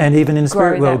actually and even in the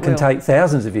spirit world can will. take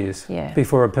thousands of years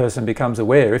before a person becomes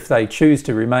aware. If they choose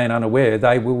to remain unaware,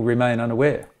 they will remain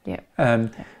unaware. Yeah.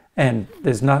 And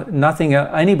there's nothing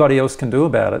anybody else can do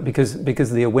about it,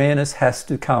 because the awareness has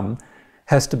to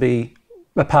be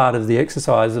a part of the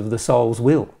exercise of the soul's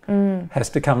will. Has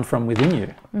to come from within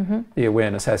you. The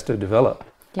awareness has to develop.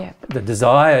 Yeah. The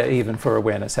desire even for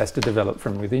awareness has to develop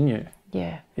from within you.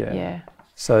 Yeah.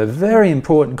 So very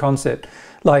important concept.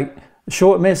 Like,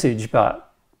 short message,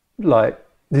 but like,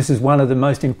 this is one of the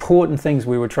most important things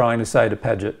we were trying to say to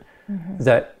Padgett,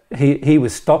 that he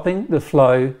was stopping the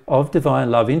flow of divine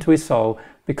love into his soul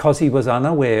because he was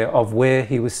unaware of where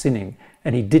he was sinning,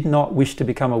 and he did not wish to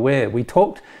become aware. We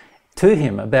talked to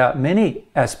him about many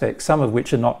aspects, some of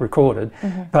which are not recorded,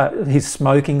 but his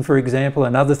smoking, for example,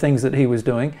 and other things that he was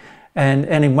doing, and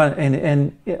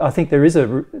I think there is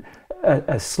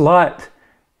a slight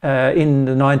in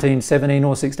the 1917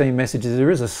 or 16 messages,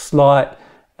 there is a slight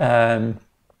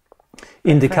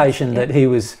indication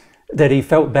that he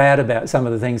felt bad about some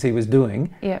of the things he was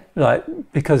doing, like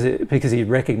because he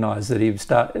recognised that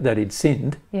he'd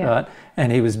sinned, right,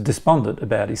 and he was despondent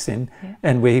about his sin,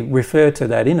 and we refer to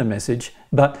that in a message.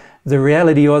 But the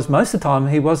reality was, most of the time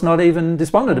he was not even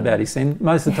despondent about his sin.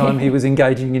 Most of the time he was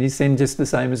engaging in his sin just the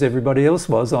same as everybody else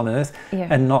was on earth,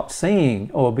 and not seeing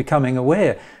or becoming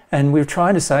aware. And we're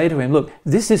trying to say to him, look,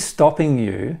 this is stopping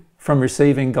you from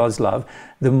receiving God's love.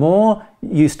 The more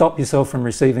you stop yourself from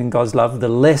receiving God's love, the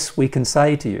less we can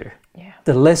say to you,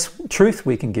 the less truth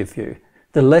we can give you,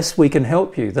 the less we can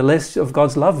help you, the less of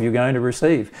God's love you're going to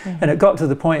receive. And it got to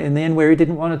the point in the end where he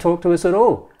didn't want to talk to us at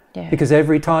all, because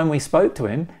every time we spoke to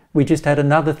him, we just had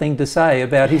another thing to say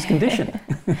about his condition.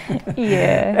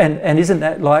 And isn't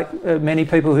that like many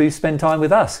people who spend time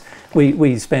with us?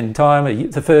 We spend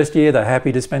time, the first year they're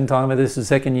happy to spend time with us, the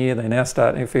second year they're now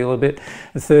starting to feel a bit,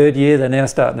 the third year they're now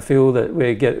starting to feel that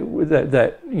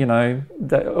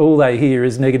that all they hear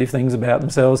is negative things about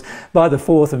themselves. By the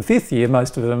fourth and fifth year,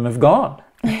 most of them have gone.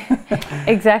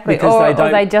 Exactly, or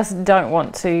they just don't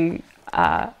want to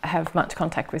have much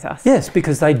contact with us. Yes,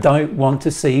 because they don't want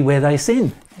to see where they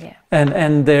sin.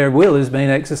 And their will has been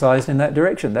exercised in that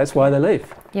direction. That's why they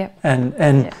leave.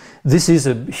 And this is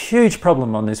a huge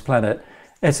problem on this planet.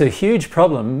 It's a huge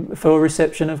problem for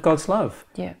reception of God's love.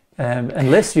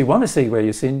 Unless you want to see where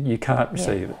you sin, you can't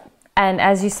receive it. And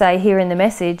as you say here in the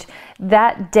message,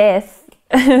 that death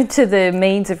to the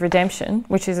means of redemption,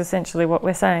 which is essentially what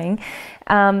we're saying,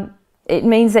 it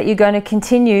means that you're going to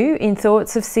continue in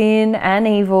thoughts of sin and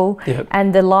evil,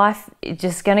 and the life is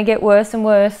just going to get worse and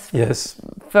worse.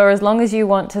 For as long as you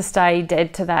want to stay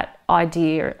dead to that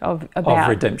idea of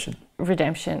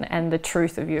redemption and the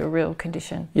truth of your real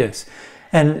condition.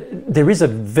 And there is a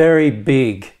very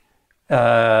big,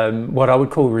 what I would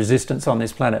call resistance on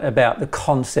this planet about the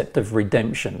concept of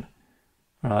redemption,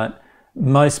 right?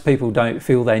 Most people don't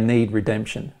feel they need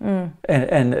redemption,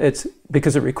 and it's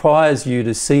because it requires you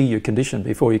to see your condition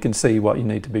before you can see what you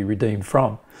need to be redeemed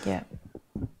from.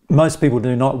 Most people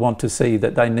do not want to see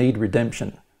that they need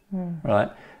redemption, right?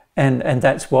 And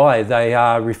that's why they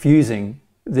are refusing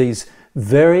these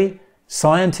very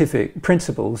scientific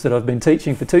principles that I've been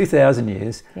teaching for 2,000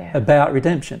 years about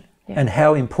redemption and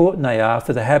how important they are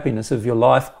for the happiness of your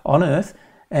life on earth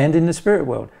and in the spirit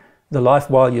world. The life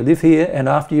while you live here and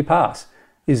after you pass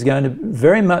is going to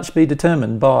very much be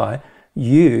determined by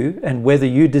you and whether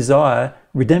you desire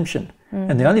redemption.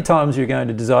 And the only times you're going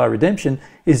to desire redemption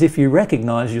is if you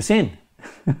recognise your sin.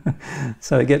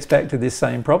 So it gets back to this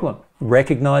same problem.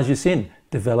 Recognise your sin.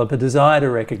 Develop a desire to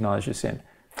recognise your sin.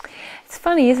 It's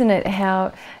funny, isn't it,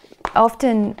 how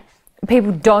often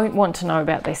people don't want to know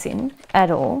about their sin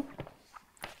at all,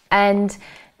 and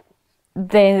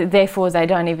therefore they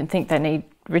don't even think they need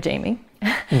redeeming.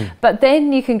 But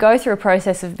then you can go through a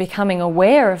process of becoming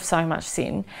aware of so much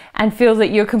sin and feel that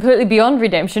you're completely beyond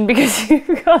redemption because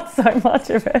you've got so much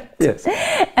of it. Yes.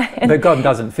 But God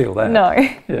doesn't feel that. No.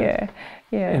 Yeah.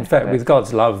 In fact, with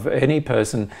God's love, any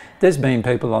person, there's been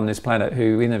people on this planet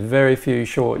who in a very few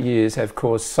short years have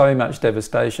caused so much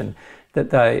devastation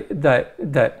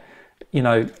that you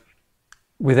know,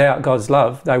 without God's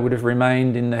love, they would have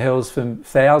remained in the hells for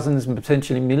thousands and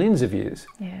potentially millions of years.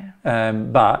 Yeah.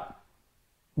 But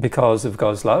because of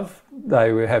God's love, they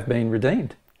have been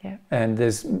redeemed. Yeah. And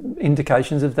there's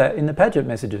indications of that in the Padgett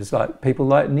messages, like people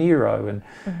like Nero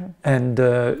and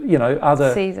you know,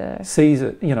 other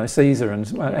Caesar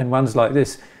and ones like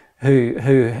this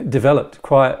who developed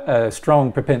quite a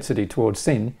strong propensity towards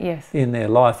sin in their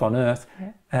life on earth,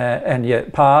 and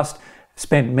yet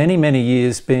spent many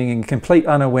years being in complete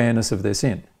unawareness of their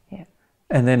sin. Yeah.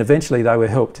 And then eventually they were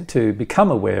helped to become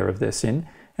aware of their sin.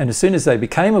 And as soon as they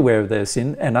became aware of their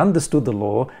sin and understood the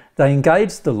law, they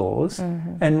engaged the laws,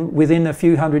 and within a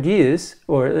few hundred years,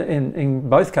 or in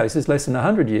both cases less than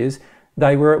 100 years,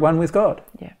 they were at one with God.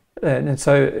 Yeah. And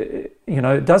so, you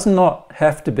know, it does not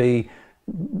have to be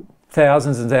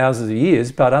thousands and thousands of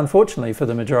years, but unfortunately for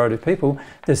the majority of people,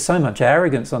 there's so much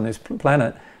arrogance on this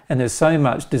planet, and there's so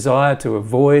much desire to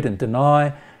avoid and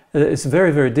deny, that it's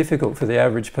very, very difficult for the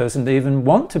average person to even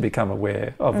want to become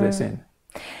aware of their sin.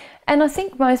 And I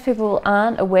think most people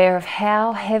aren't aware of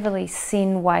how heavily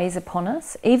sin weighs upon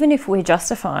us, even if we're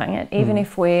justifying it, even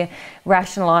if we're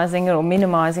rationalising it or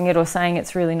minimising it or saying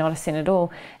it's really not a sin at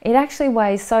all. It actually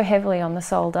weighs so heavily on the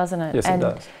soul, doesn't it? Yes, it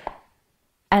does.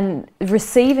 And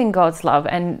receiving God's love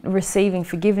and receiving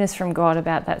forgiveness from God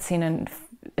about that sin and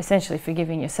essentially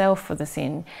forgiving yourself for the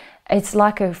sin, it's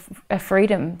like a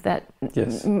freedom that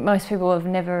most people have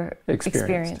never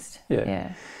experienced.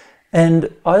 Yeah.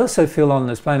 And I also feel on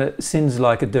this planet, sin's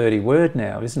like a dirty word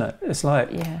now, isn't it? It's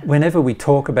like whenever we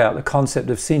talk about the concept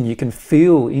of sin, you can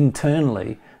feel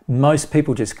internally most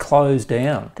people just close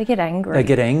down. They get angry. They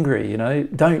get angry, you know,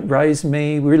 don't raise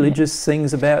me, religious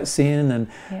things about sin. And,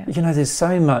 you know, there's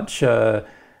so much,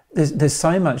 there's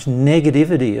so much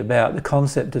negativity about the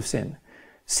concept of sin.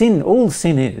 All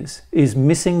sin is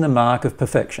missing the mark of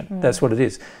perfection. That's what it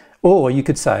is. Or you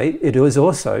could say it is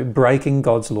also breaking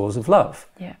God's laws of love.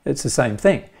 Yeah. It's the same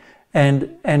thing.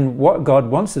 And what God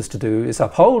wants us to do is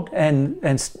uphold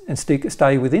and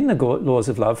stay within the laws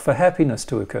of love for happiness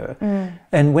to occur.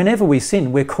 And whenever we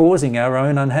sin, we're causing our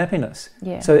own unhappiness.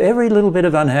 Yeah. So every little bit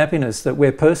of unhappiness that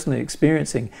we're personally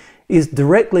experiencing is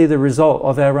directly the result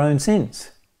of our own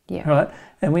sins. Yeah. Right?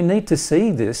 And we need to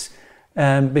see this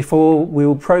before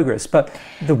we'll progress. But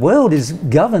the world is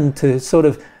governed to sort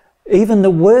of, even the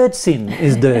word sin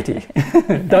is dirty.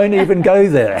 Don't even go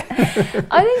there.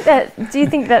 Do you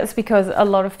think that's because a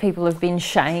lot of people have been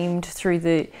shamed through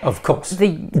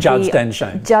judged and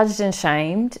shamed. Judged and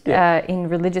shamed in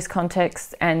religious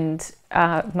contexts, and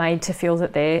made to feel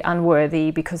that they're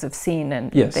unworthy because of sin,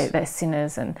 and they're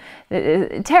sinners, and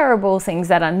terrible things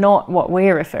that are not what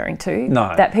we're referring to,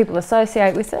 that people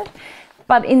associate with it.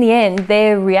 But in the end,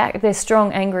 their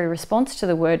strong, angry response to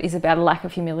the word is about a lack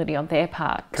of humility on their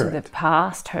part to the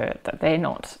past hurt that they're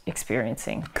not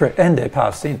experiencing. Correct, and their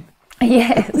past sin.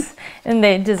 Yes, and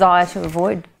their desire to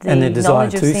avoid the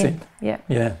knowledge of sin.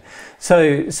 Yeah.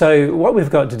 So what we've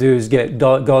got to do is get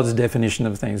God's definition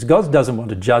of things. God doesn't want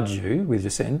to judge you with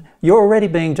your sin. You're already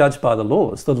being judged by the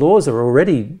laws. The laws are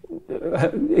already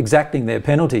exacting their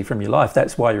penalty from your life.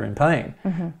 That's why you're in pain.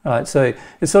 Right? So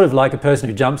it's sort of like a person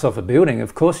who jumps off a building.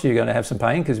 Of course you're going to have some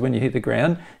pain, because when you hit the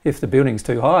ground, if the building's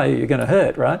too high, you're going to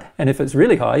hurt, right? And if it's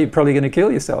really high, you're probably going to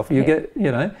kill yourself.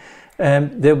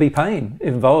 There'll be pain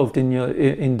involved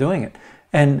in doing it.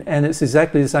 And it's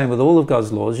exactly the same with all of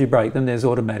God's laws. You break them, there's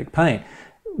automatic pain.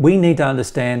 We need to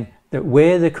understand that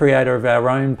we're the creator of our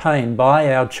own pain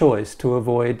by our choice to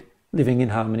avoid living in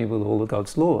harmony with all of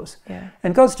God's laws. Yeah.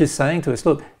 And God's just saying to us,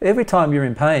 look, every time you're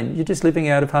in pain, you're just living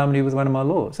out of harmony with one of my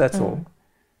laws, that's all.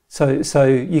 So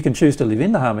you can choose to live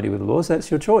in the harmony with the laws,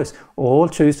 that's your choice. Or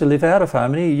choose to live out of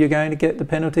harmony, you're going to get the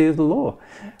penalty of the law.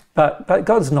 But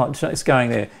God's not just going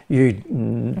there, you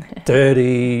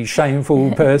dirty,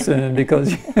 shameful person,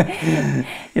 because,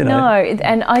 you know. No,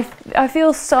 and I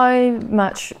feel so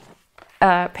much,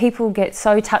 people get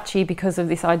so touchy because of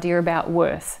this idea about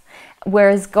worth,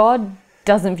 whereas God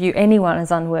doesn't view anyone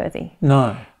as unworthy.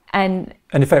 No. And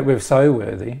in fact, we're so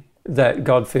worthy that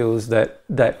God feels that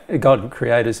God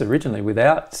created us originally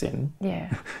without sin.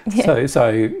 Yeah. So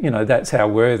you know, that's how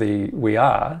worthy we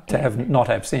are to not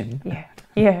have sin.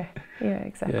 Yeah,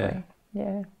 exactly.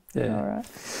 Yeah.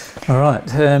 All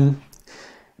right.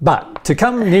 But to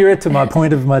come nearer to my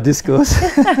point of my discourse,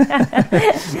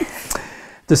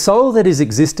 The soul that is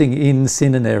existing in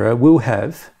sin and error will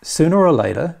have, sooner or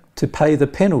later, to pay the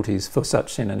penalties for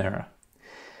such sin and error.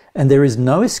 And there is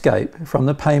no escape from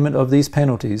the payment of these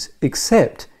penalties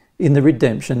except in the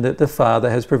redemption that the Father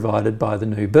has provided by the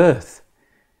new birth.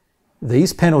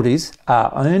 These penalties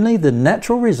are only the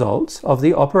natural results of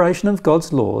the operation of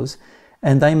God's laws,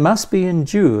 and they must be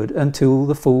endured until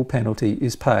the full penalty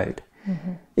is paid.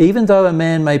 Mm-hmm. Even though a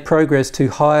man may progress to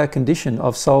higher condition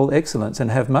of soul excellence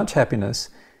and have much happiness,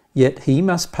 yet he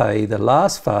must pay the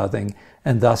last farthing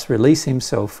and thus release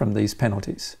himself from these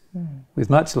penalties. Mm. With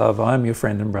much love, I am your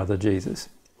friend and brother Jesus.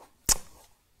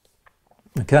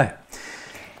 Okay.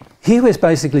 Here we're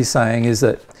basically saying is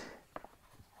that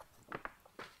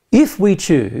if we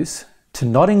choose to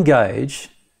not engage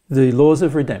the laws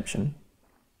of redemption,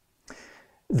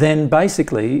 then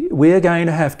basically we're going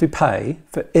to have to pay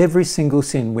for every single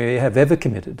sin we have ever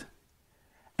committed.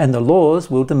 And the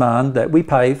laws will demand that we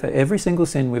pay for every single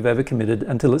sin we've ever committed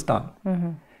until it's done.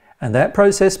 Mm-hmm. And that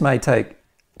process may take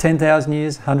 10,000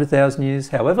 years, 100,000 years,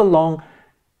 however long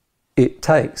it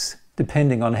takes,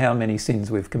 depending on how many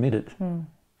sins we've committed. Mm.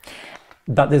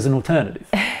 But there's an alternative.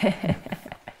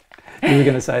 You were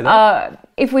going to say that?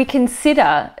 If we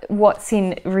consider what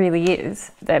sin really is,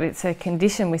 that it's a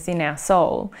condition within our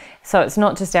soul, so it's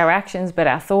not just our actions, but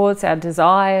our thoughts, our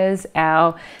desires,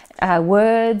 our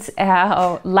words,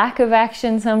 our lack of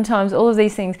action sometimes, all of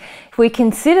these things. If we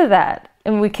consider that,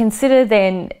 and we consider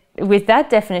then, with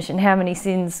that definition, how many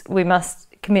sins we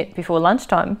must commit before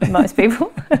lunchtime, most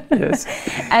people. Yes.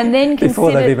 And then consider...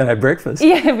 Before they've even had breakfast.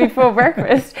 Yeah, before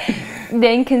breakfast.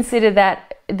 Then consider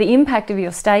that the impact of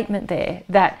your statement there,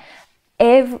 that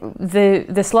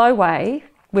the slow way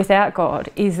without God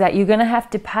is that you're going to have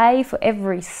to pay for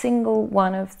every single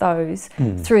one of those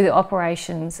through the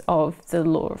operations of the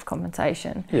law of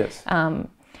compensation. Yes.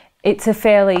 It's a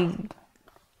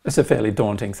fairly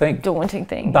daunting thing. Daunting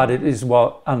thing. But it is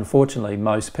what, unfortunately,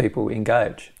 most people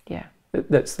engage. Yeah.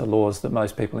 That's the laws that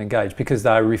most people engage because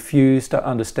they refuse to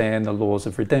understand the laws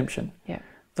of redemption. Yeah.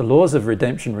 The laws of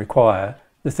redemption require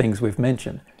the things we've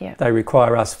mentioned. Yeah. They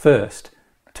require us first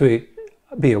to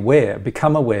be aware,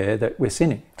 become aware that we're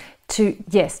sinning. To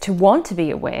want to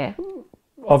be aware.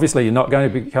 Obviously, you're not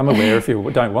going to become aware if you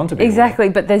don't want to be exactly,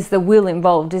 aware. but there's the will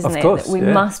involved, isn't there? Course, that we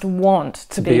must want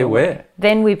to be aware.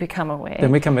 Then we become aware.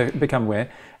 Then we become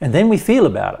aware, and then we feel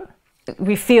about it.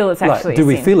 We feel it's actually do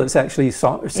we feel it's actually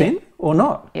sin or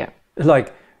not? Yeah.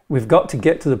 Like, we've got to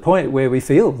get to the point where we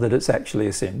feel that it's actually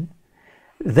a sin.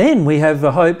 Then we have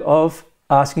the hope of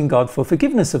asking God for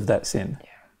forgiveness of that sin. Yeah.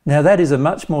 Now, that is a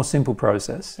much more simple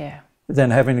process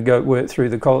than having to go work through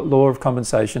the law of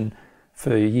compensation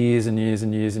for years and years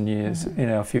and years and years in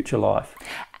our future life.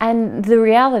 And the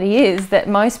reality is that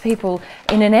most people,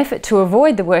 in an effort to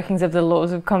avoid the workings of the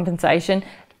laws of compensation,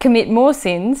 commit more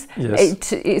sins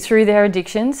through their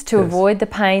addictions to avoid the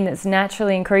pain that's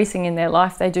naturally increasing in their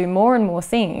life. They do more and more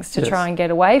things to try and get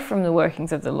away from the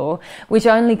workings of the law, which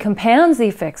only compounds the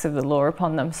effects of the law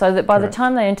upon them, so that by the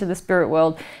time they enter the spirit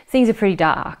world, things are pretty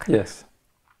dark. Yes.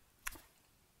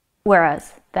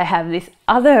 Whereas they have this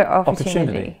other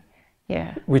opportunity.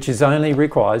 Yeah. Which only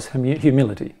requires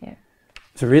humility. Yeah.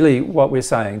 So really what we're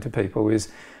saying to people is,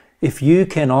 if you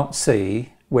cannot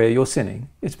see where you're sinning,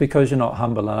 it's because you're not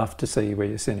humble enough to see where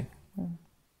you're sinning. Mm.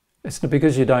 It's not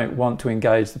because you don't want to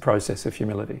engage the process of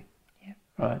humility. Yeah.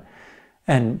 Right?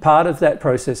 And part of that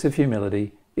process of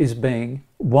humility is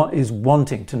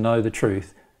wanting to know the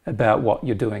truth about what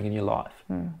you're doing in your life,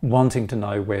 wanting to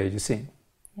know where you sin.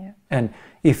 Yeah. And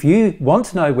if you want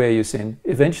to know where you sin,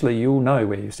 eventually you'll know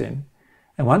where you sin.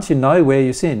 And once you know where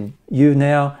you sin, you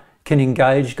now can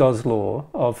engage God's law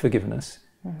of forgiveness,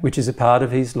 which is a part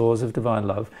of his laws of divine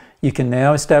love. You can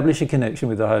now establish a connection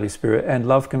with the Holy Spirit, and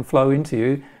love can flow into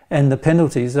you, and the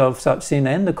penalties of such sin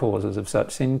and the causes of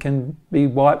such sin can be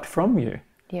wiped from you.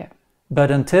 Yeah. But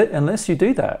unless you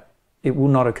do that, it will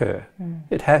not occur.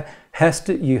 It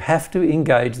you have to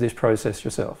engage this process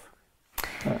yourself.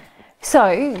 Right.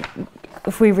 So,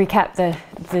 if we recap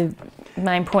the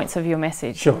main points of your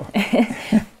message. Sure.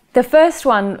 The first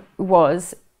one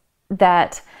was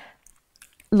that,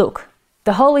 look,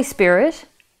 the Holy Spirit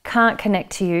can't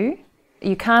connect to you.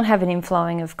 You can't have an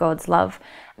inflowing of God's love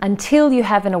until you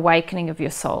have an awakening of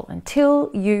your soul,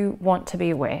 until you want to be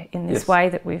aware in this way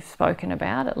that we've spoken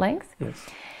about at length. Yes.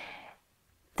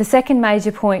 The second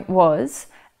major point was,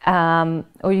 or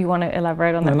you want to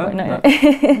elaborate on that point?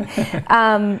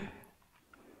 No.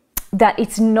 That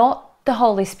it's not the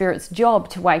Holy Spirit's job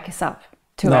to wake us up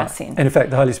to our sin. And in fact,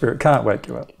 the Holy Spirit can't wake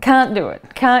you up. Can't do it.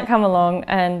 Can't come along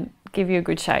and give you a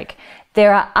good shake.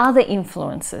 There are other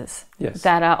influences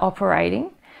that are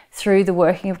operating through the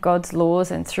working of God's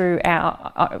laws and through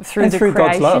through creation.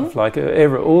 God's love. Like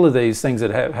all of these things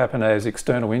that happen as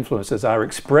external influences are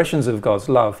expressions of God's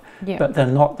love, but they're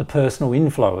not the personal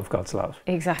inflow of God's love.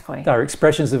 Exactly. They're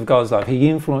expressions of God's love. He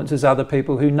influences other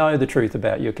people who know the truth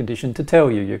about your condition to tell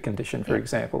you your condition, for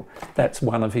example. That's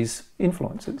one of his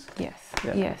influences. Yes,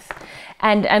 yes.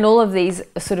 And all of these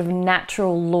sort of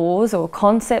natural laws or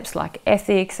concepts like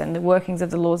ethics and the workings of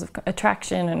the laws of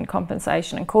attraction and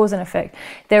compensation and cause and effect,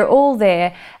 they're all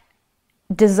there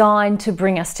designed to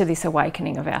bring us to this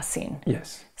awakening of our sin.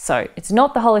 Yes. So it's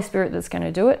not the Holy Spirit that's going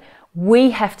to do it. We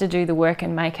have to do the work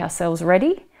and make ourselves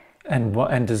ready.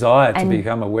 And desire to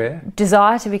become aware.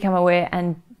 Desire to become aware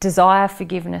and desire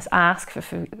forgiveness, ask for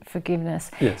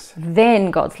forgiveness. Yes. Then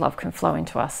God's love can flow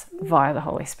into us via the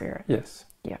Holy Spirit. Yes.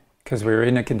 Yeah. Because we're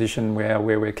in a condition where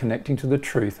we're connecting to the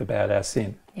truth about our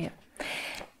sin. Yeah.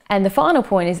 And the final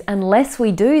point is, unless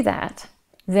we do that,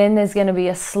 then there's going to be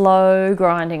a slow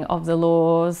grinding of the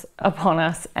laws upon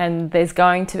us, and there's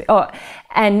going to be,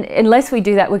 and unless we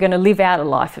do that, we're going to live out a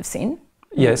life of sin.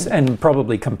 Yes, and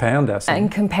probably compound our sin.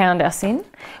 And compound our sin.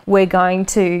 We're going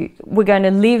to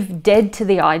live dead to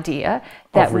the idea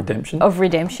that of redemption.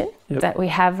 That we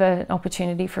have an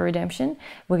opportunity for redemption.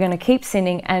 We're going to keep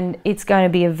sinning, and it's going to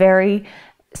be a very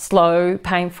slow,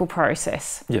 painful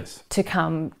process. Yes. To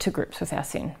come to grips with our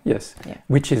sin. Yes. Yeah.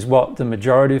 Which is what the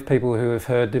majority of people who have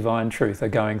heard divine truth are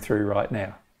going through right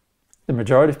now. The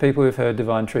majority of people who have heard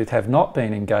divine truth have not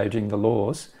been engaging the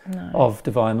laws of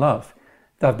divine love.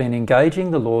 They've been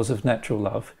engaging the laws of natural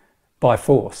love by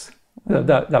force.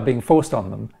 They're being forced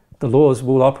on them. The laws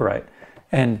will operate.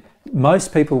 And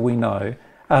most people we know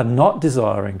are not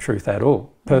desiring truth at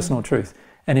all, personal truth.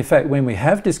 And in fact, when we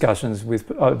have discussions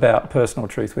about personal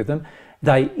truth with them,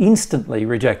 they instantly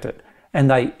reject it.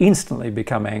 And they instantly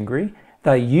become angry.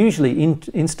 They usually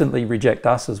instantly reject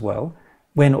us as well,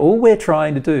 when all we're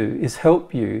trying to do is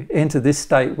help you enter this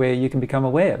state where you can become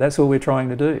aware. That's all we're trying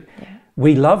to do. Yeah.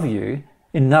 We love you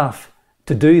enough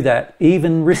to do that,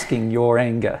 even risking your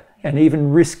anger and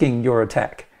even risking your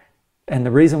attack. And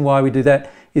the reason why we do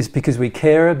that is because we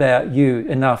care about you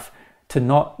enough to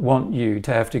not want you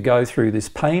to have to go through this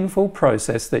painful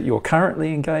process that you're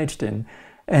currently engaged in,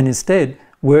 and instead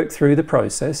work through the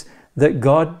process that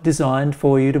God designed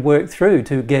for you to work through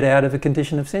to get out of a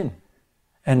condition of sin.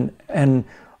 And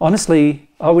honestly,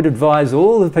 I would advise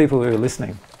all the people who are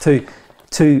listening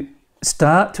to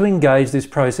start to engage this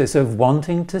process of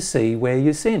wanting to see where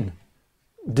you sin.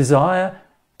 Desire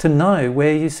to know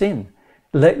where you sin.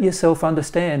 Let yourself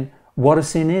understand what a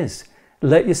sin is.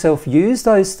 Let yourself use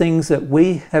those things that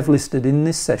we have listed in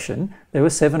this session. There were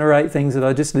 7 or 8 things that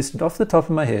I just listed off the top of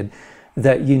my head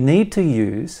that you need to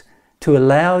use to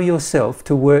allow yourself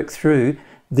to work through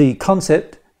the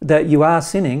concept that you are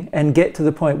sinning and get to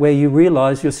the point where you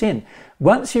realize your sin.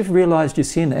 Once you've realized your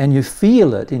sin and you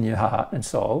feel it in your heart and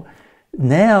soul,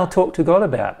 now talk to God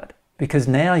about it, because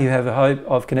now you have a hope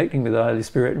of connecting with the Holy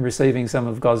Spirit and receiving some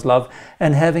of God's love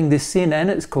and having this sin and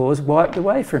its cause wiped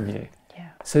away from you. Yeah.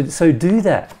 So do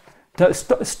that.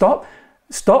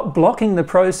 Stop blocking the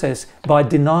process by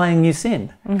denying your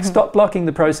sin. Mm-hmm. Stop blocking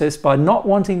the process by not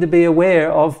wanting to be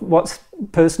aware of what's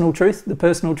personal truth, the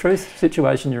personal truth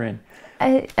situation you're in.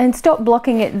 And stop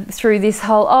blocking it through this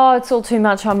whole, it's all too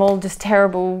much, I'm all just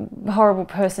terrible, horrible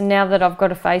person. Now that I've got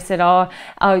to face it, I'll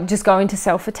just go into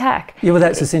self-attack. Yeah, well,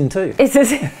 that's a sin too. It's a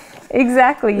sin.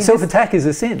 Exactly. Self-attack is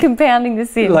a sin. Compounding the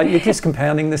sin. Like, you're just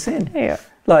compounding the sin. Yeah.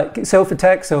 Like,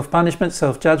 self-attack, self-punishment,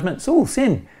 self-judgment, it's all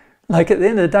sin. Like, at the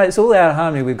end of the day, it's all out of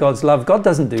harmony with God's love. God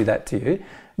doesn't do that to you.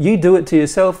 You do it to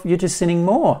yourself, you're just sinning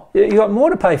more. You got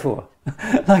more to pay for.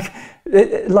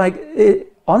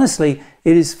 Honestly,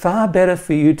 it is far better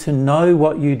for you to know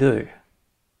what you do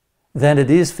than it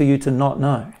is for you to not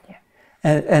know. Yeah.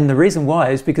 And the reason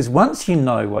why is because once you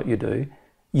know what you do,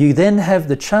 you then have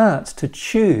the chance to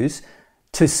choose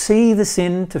to see the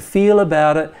sin, to feel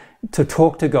about it, to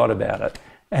talk to God about it.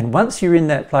 And once you're in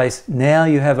that place, now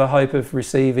you have a hope of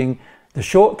receiving the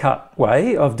shortcut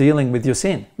way of dealing with your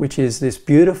sin, which is this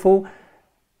beautiful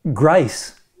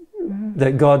grace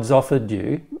that God's offered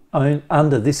you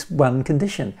under this one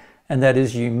condition, and that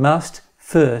is you must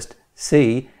first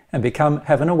see and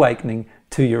have an awakening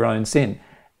to your own sin.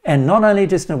 And not only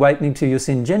just an awakening to your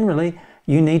sin generally,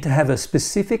 you need to have a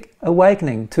specific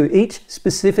awakening to each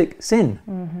specific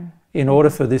sin in order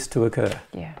for this to occur.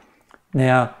 Yeah.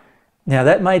 Now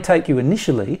that may take you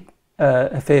initially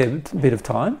a fair bit of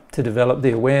time to develop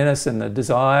the awareness and the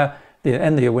desire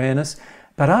and the awareness.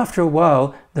 But after a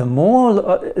while,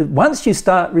 once you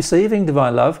start receiving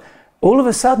divine love, all of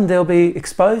a sudden there'll be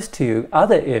exposed to you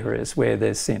other areas where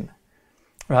there's sin,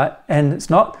 right? And it's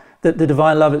not that the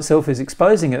divine love itself is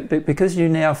exposing it, but because you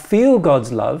now feel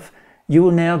God's love, you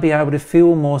will now be able to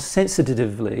feel more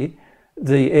sensitively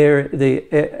the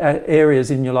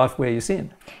areas in your life where you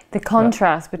sin. The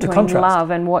contrast between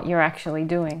love and what you're actually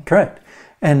doing. Correct.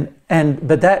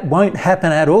 But that won't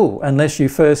happen at all unless you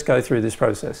first go through this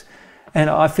process. And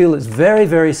I feel it's very,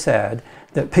 very sad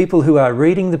that people who are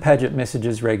reading the Padgett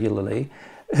messages regularly,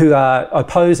 who are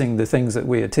opposing the things that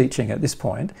we are teaching at this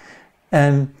point,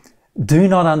 do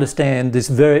not understand this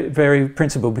very, very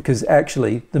principle, because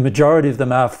actually the majority of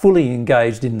them are fully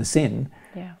engaged in the sin,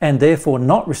 and therefore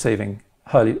not receiving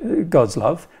God's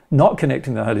love, not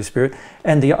connecting to the Holy Spirit,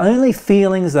 and the only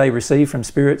feelings they receive from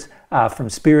spirits are from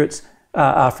spirits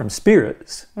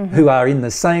who are in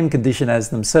the same condition as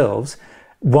themselves,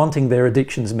 wanting their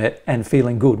addictions met and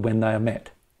feeling good when they are met.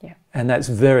 And that's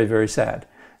very, very sad.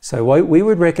 So we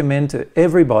would recommend to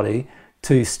everybody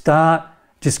to start,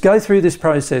 just go through this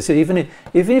process, even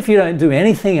if you don't do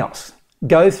anything else,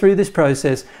 go through this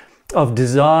process of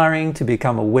desiring to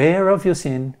become aware of your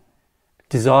sin,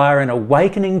 desire an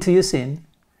awakening to your sin,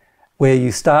 where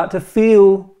you start to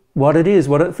feel what it is,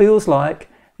 what it feels like,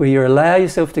 where you allow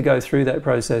yourself to go through that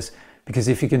process, because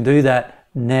if you can do that,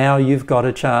 now you've got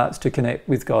a chance to connect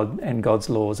with God and God's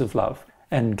laws of love,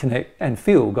 and connect and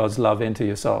feel God's love enter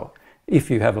your soul, if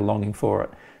you have a longing for it.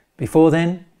 Before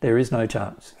then, there is no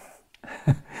chance.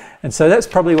 And so that's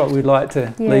probably what we'd like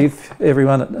to leave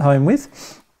everyone at home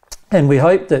with. And we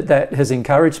hope that that has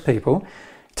encouraged people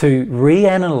to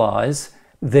reanalyze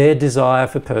their desire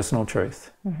for personal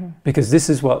truth, because this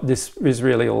is what this is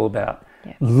really all about.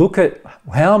 Look at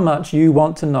how much you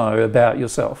want to know about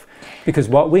yourself, because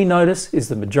what we notice is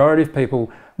the majority of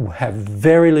people have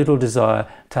very little desire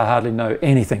to hardly know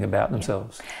anything about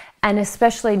themselves. And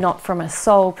especially not from a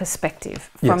soul perspective,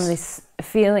 from this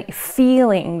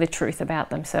feeling the truth about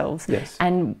themselves,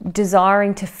 and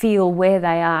desiring to feel where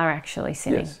they are actually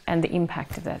sinning and the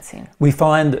impact of that sin. We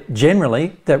find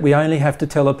generally that we only have to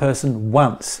tell a person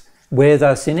once where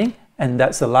they're sinning, and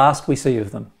that's the last we see of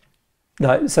them.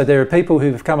 So there are people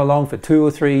who've come along for 2 or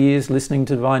 3 years listening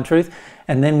to divine truth,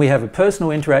 and then we have a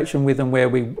personal interaction with them where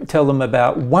we tell them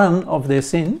about one of their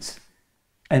sins,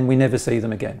 and we never see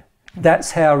them again.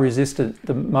 That's how resistant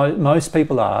most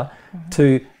people are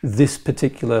to this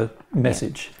particular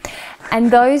message.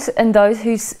 And those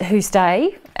who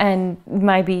stay and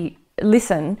maybe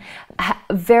listen,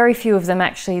 very few of them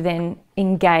actually then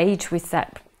engage with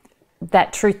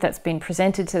that truth that's been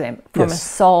presented to them from a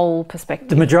soul perspective.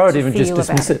 The majority of them just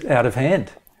dismiss it out of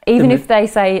hand. Even if they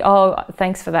say, oh,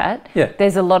 thanks for that,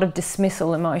 there's a lot of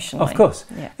dismissal emotionally. Of course.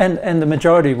 And the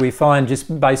majority we find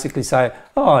just basically say,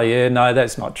 oh yeah, no,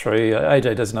 that's not true.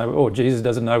 AJ doesn't know, or Jesus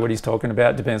doesn't know what he's talking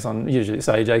about. Depends on, usually it's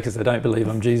AJ because they don't believe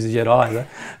I'm Jesus yet either.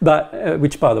 But,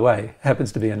 which by the way,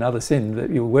 happens to be another sin that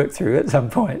you'll work through at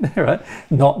some point, right?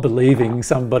 Not believing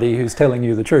somebody who's telling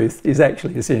you the truth is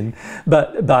actually a sin.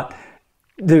 But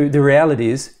the reality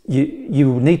is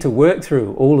you need to work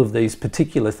through all of these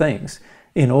particular things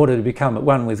in order to become at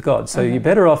one with God. So you're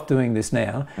better off doing this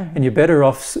now, and you're better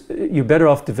off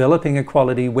developing a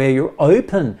quality where you're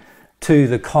open to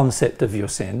the concept of your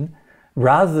sin,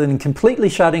 rather than completely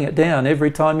shutting it down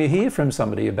every time you hear from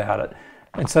somebody about it.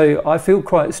 And so I feel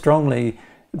quite strongly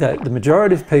that the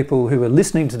majority of people who are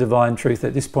listening to divine truth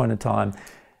at this point in time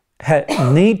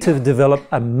need to develop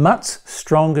a much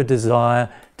stronger desire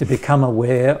to become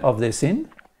aware of their sin,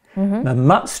 a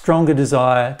much stronger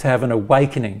desire to have an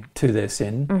awakening to their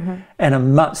sin, and a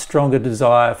much stronger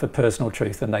desire for personal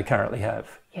truth than they currently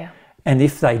have. And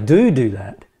if they do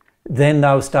that, then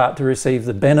they'll start to receive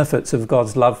the benefits of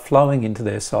God's love flowing into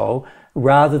their soul,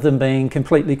 rather than being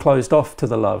completely closed off to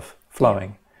the love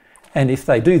flowing. And if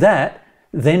they do that,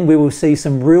 then we will see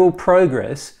some real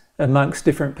progress amongst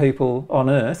different people on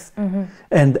earth.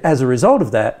 And as a result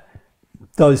of that,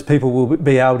 those people will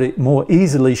be able to more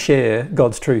easily share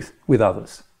God's truth with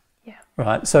others.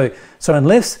 Right? So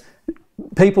unless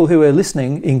people who are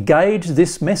listening engage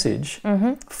this message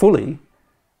fully,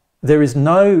 there is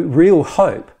no real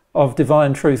hope of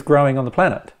divine truth growing on the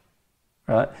planet.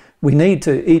 Right? We need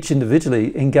to each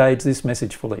individually engage this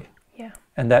message fully.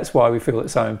 And that's why we feel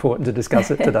it's so important to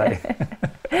discuss it today.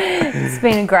 It's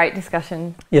been a great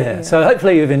discussion. So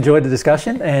hopefully you've enjoyed the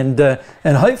discussion, and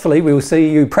hopefully we'll see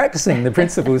you practicing the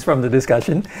principles from the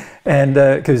discussion. And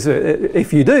because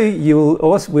if you do,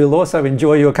 we'll also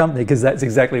enjoy your company, because that's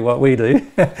exactly what we do.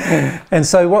 And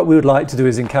so what we would like to do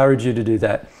is encourage you to do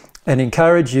that, and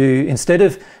encourage you, instead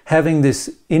of having this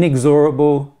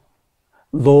inexorable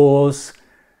laws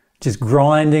just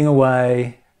grinding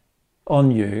away on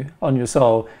you, on your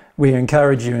soul, we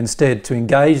encourage you instead to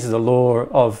engage the law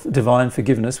of divine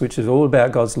forgiveness, which is all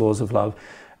about God's laws of love,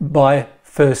 by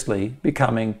firstly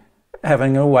having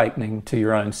an awakening to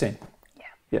your own sin.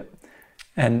 Yeah.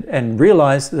 And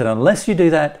realize that unless you do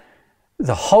that,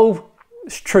 the whole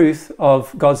truth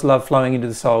of God's love flowing into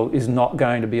the soul is not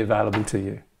going to be available to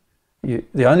you.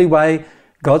 The only way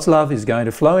God's love is going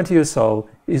to flow into your soul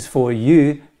is for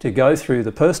you to go through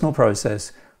the personal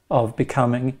process of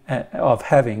having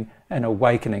an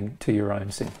awakening to your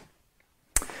own sin.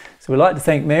 So we'd like to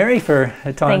thank Mary for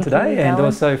her time today, and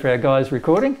also for our guys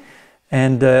recording.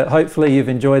 And hopefully you've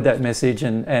enjoyed that message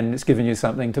and it's given you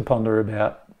something to ponder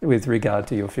about with regard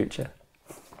to your future.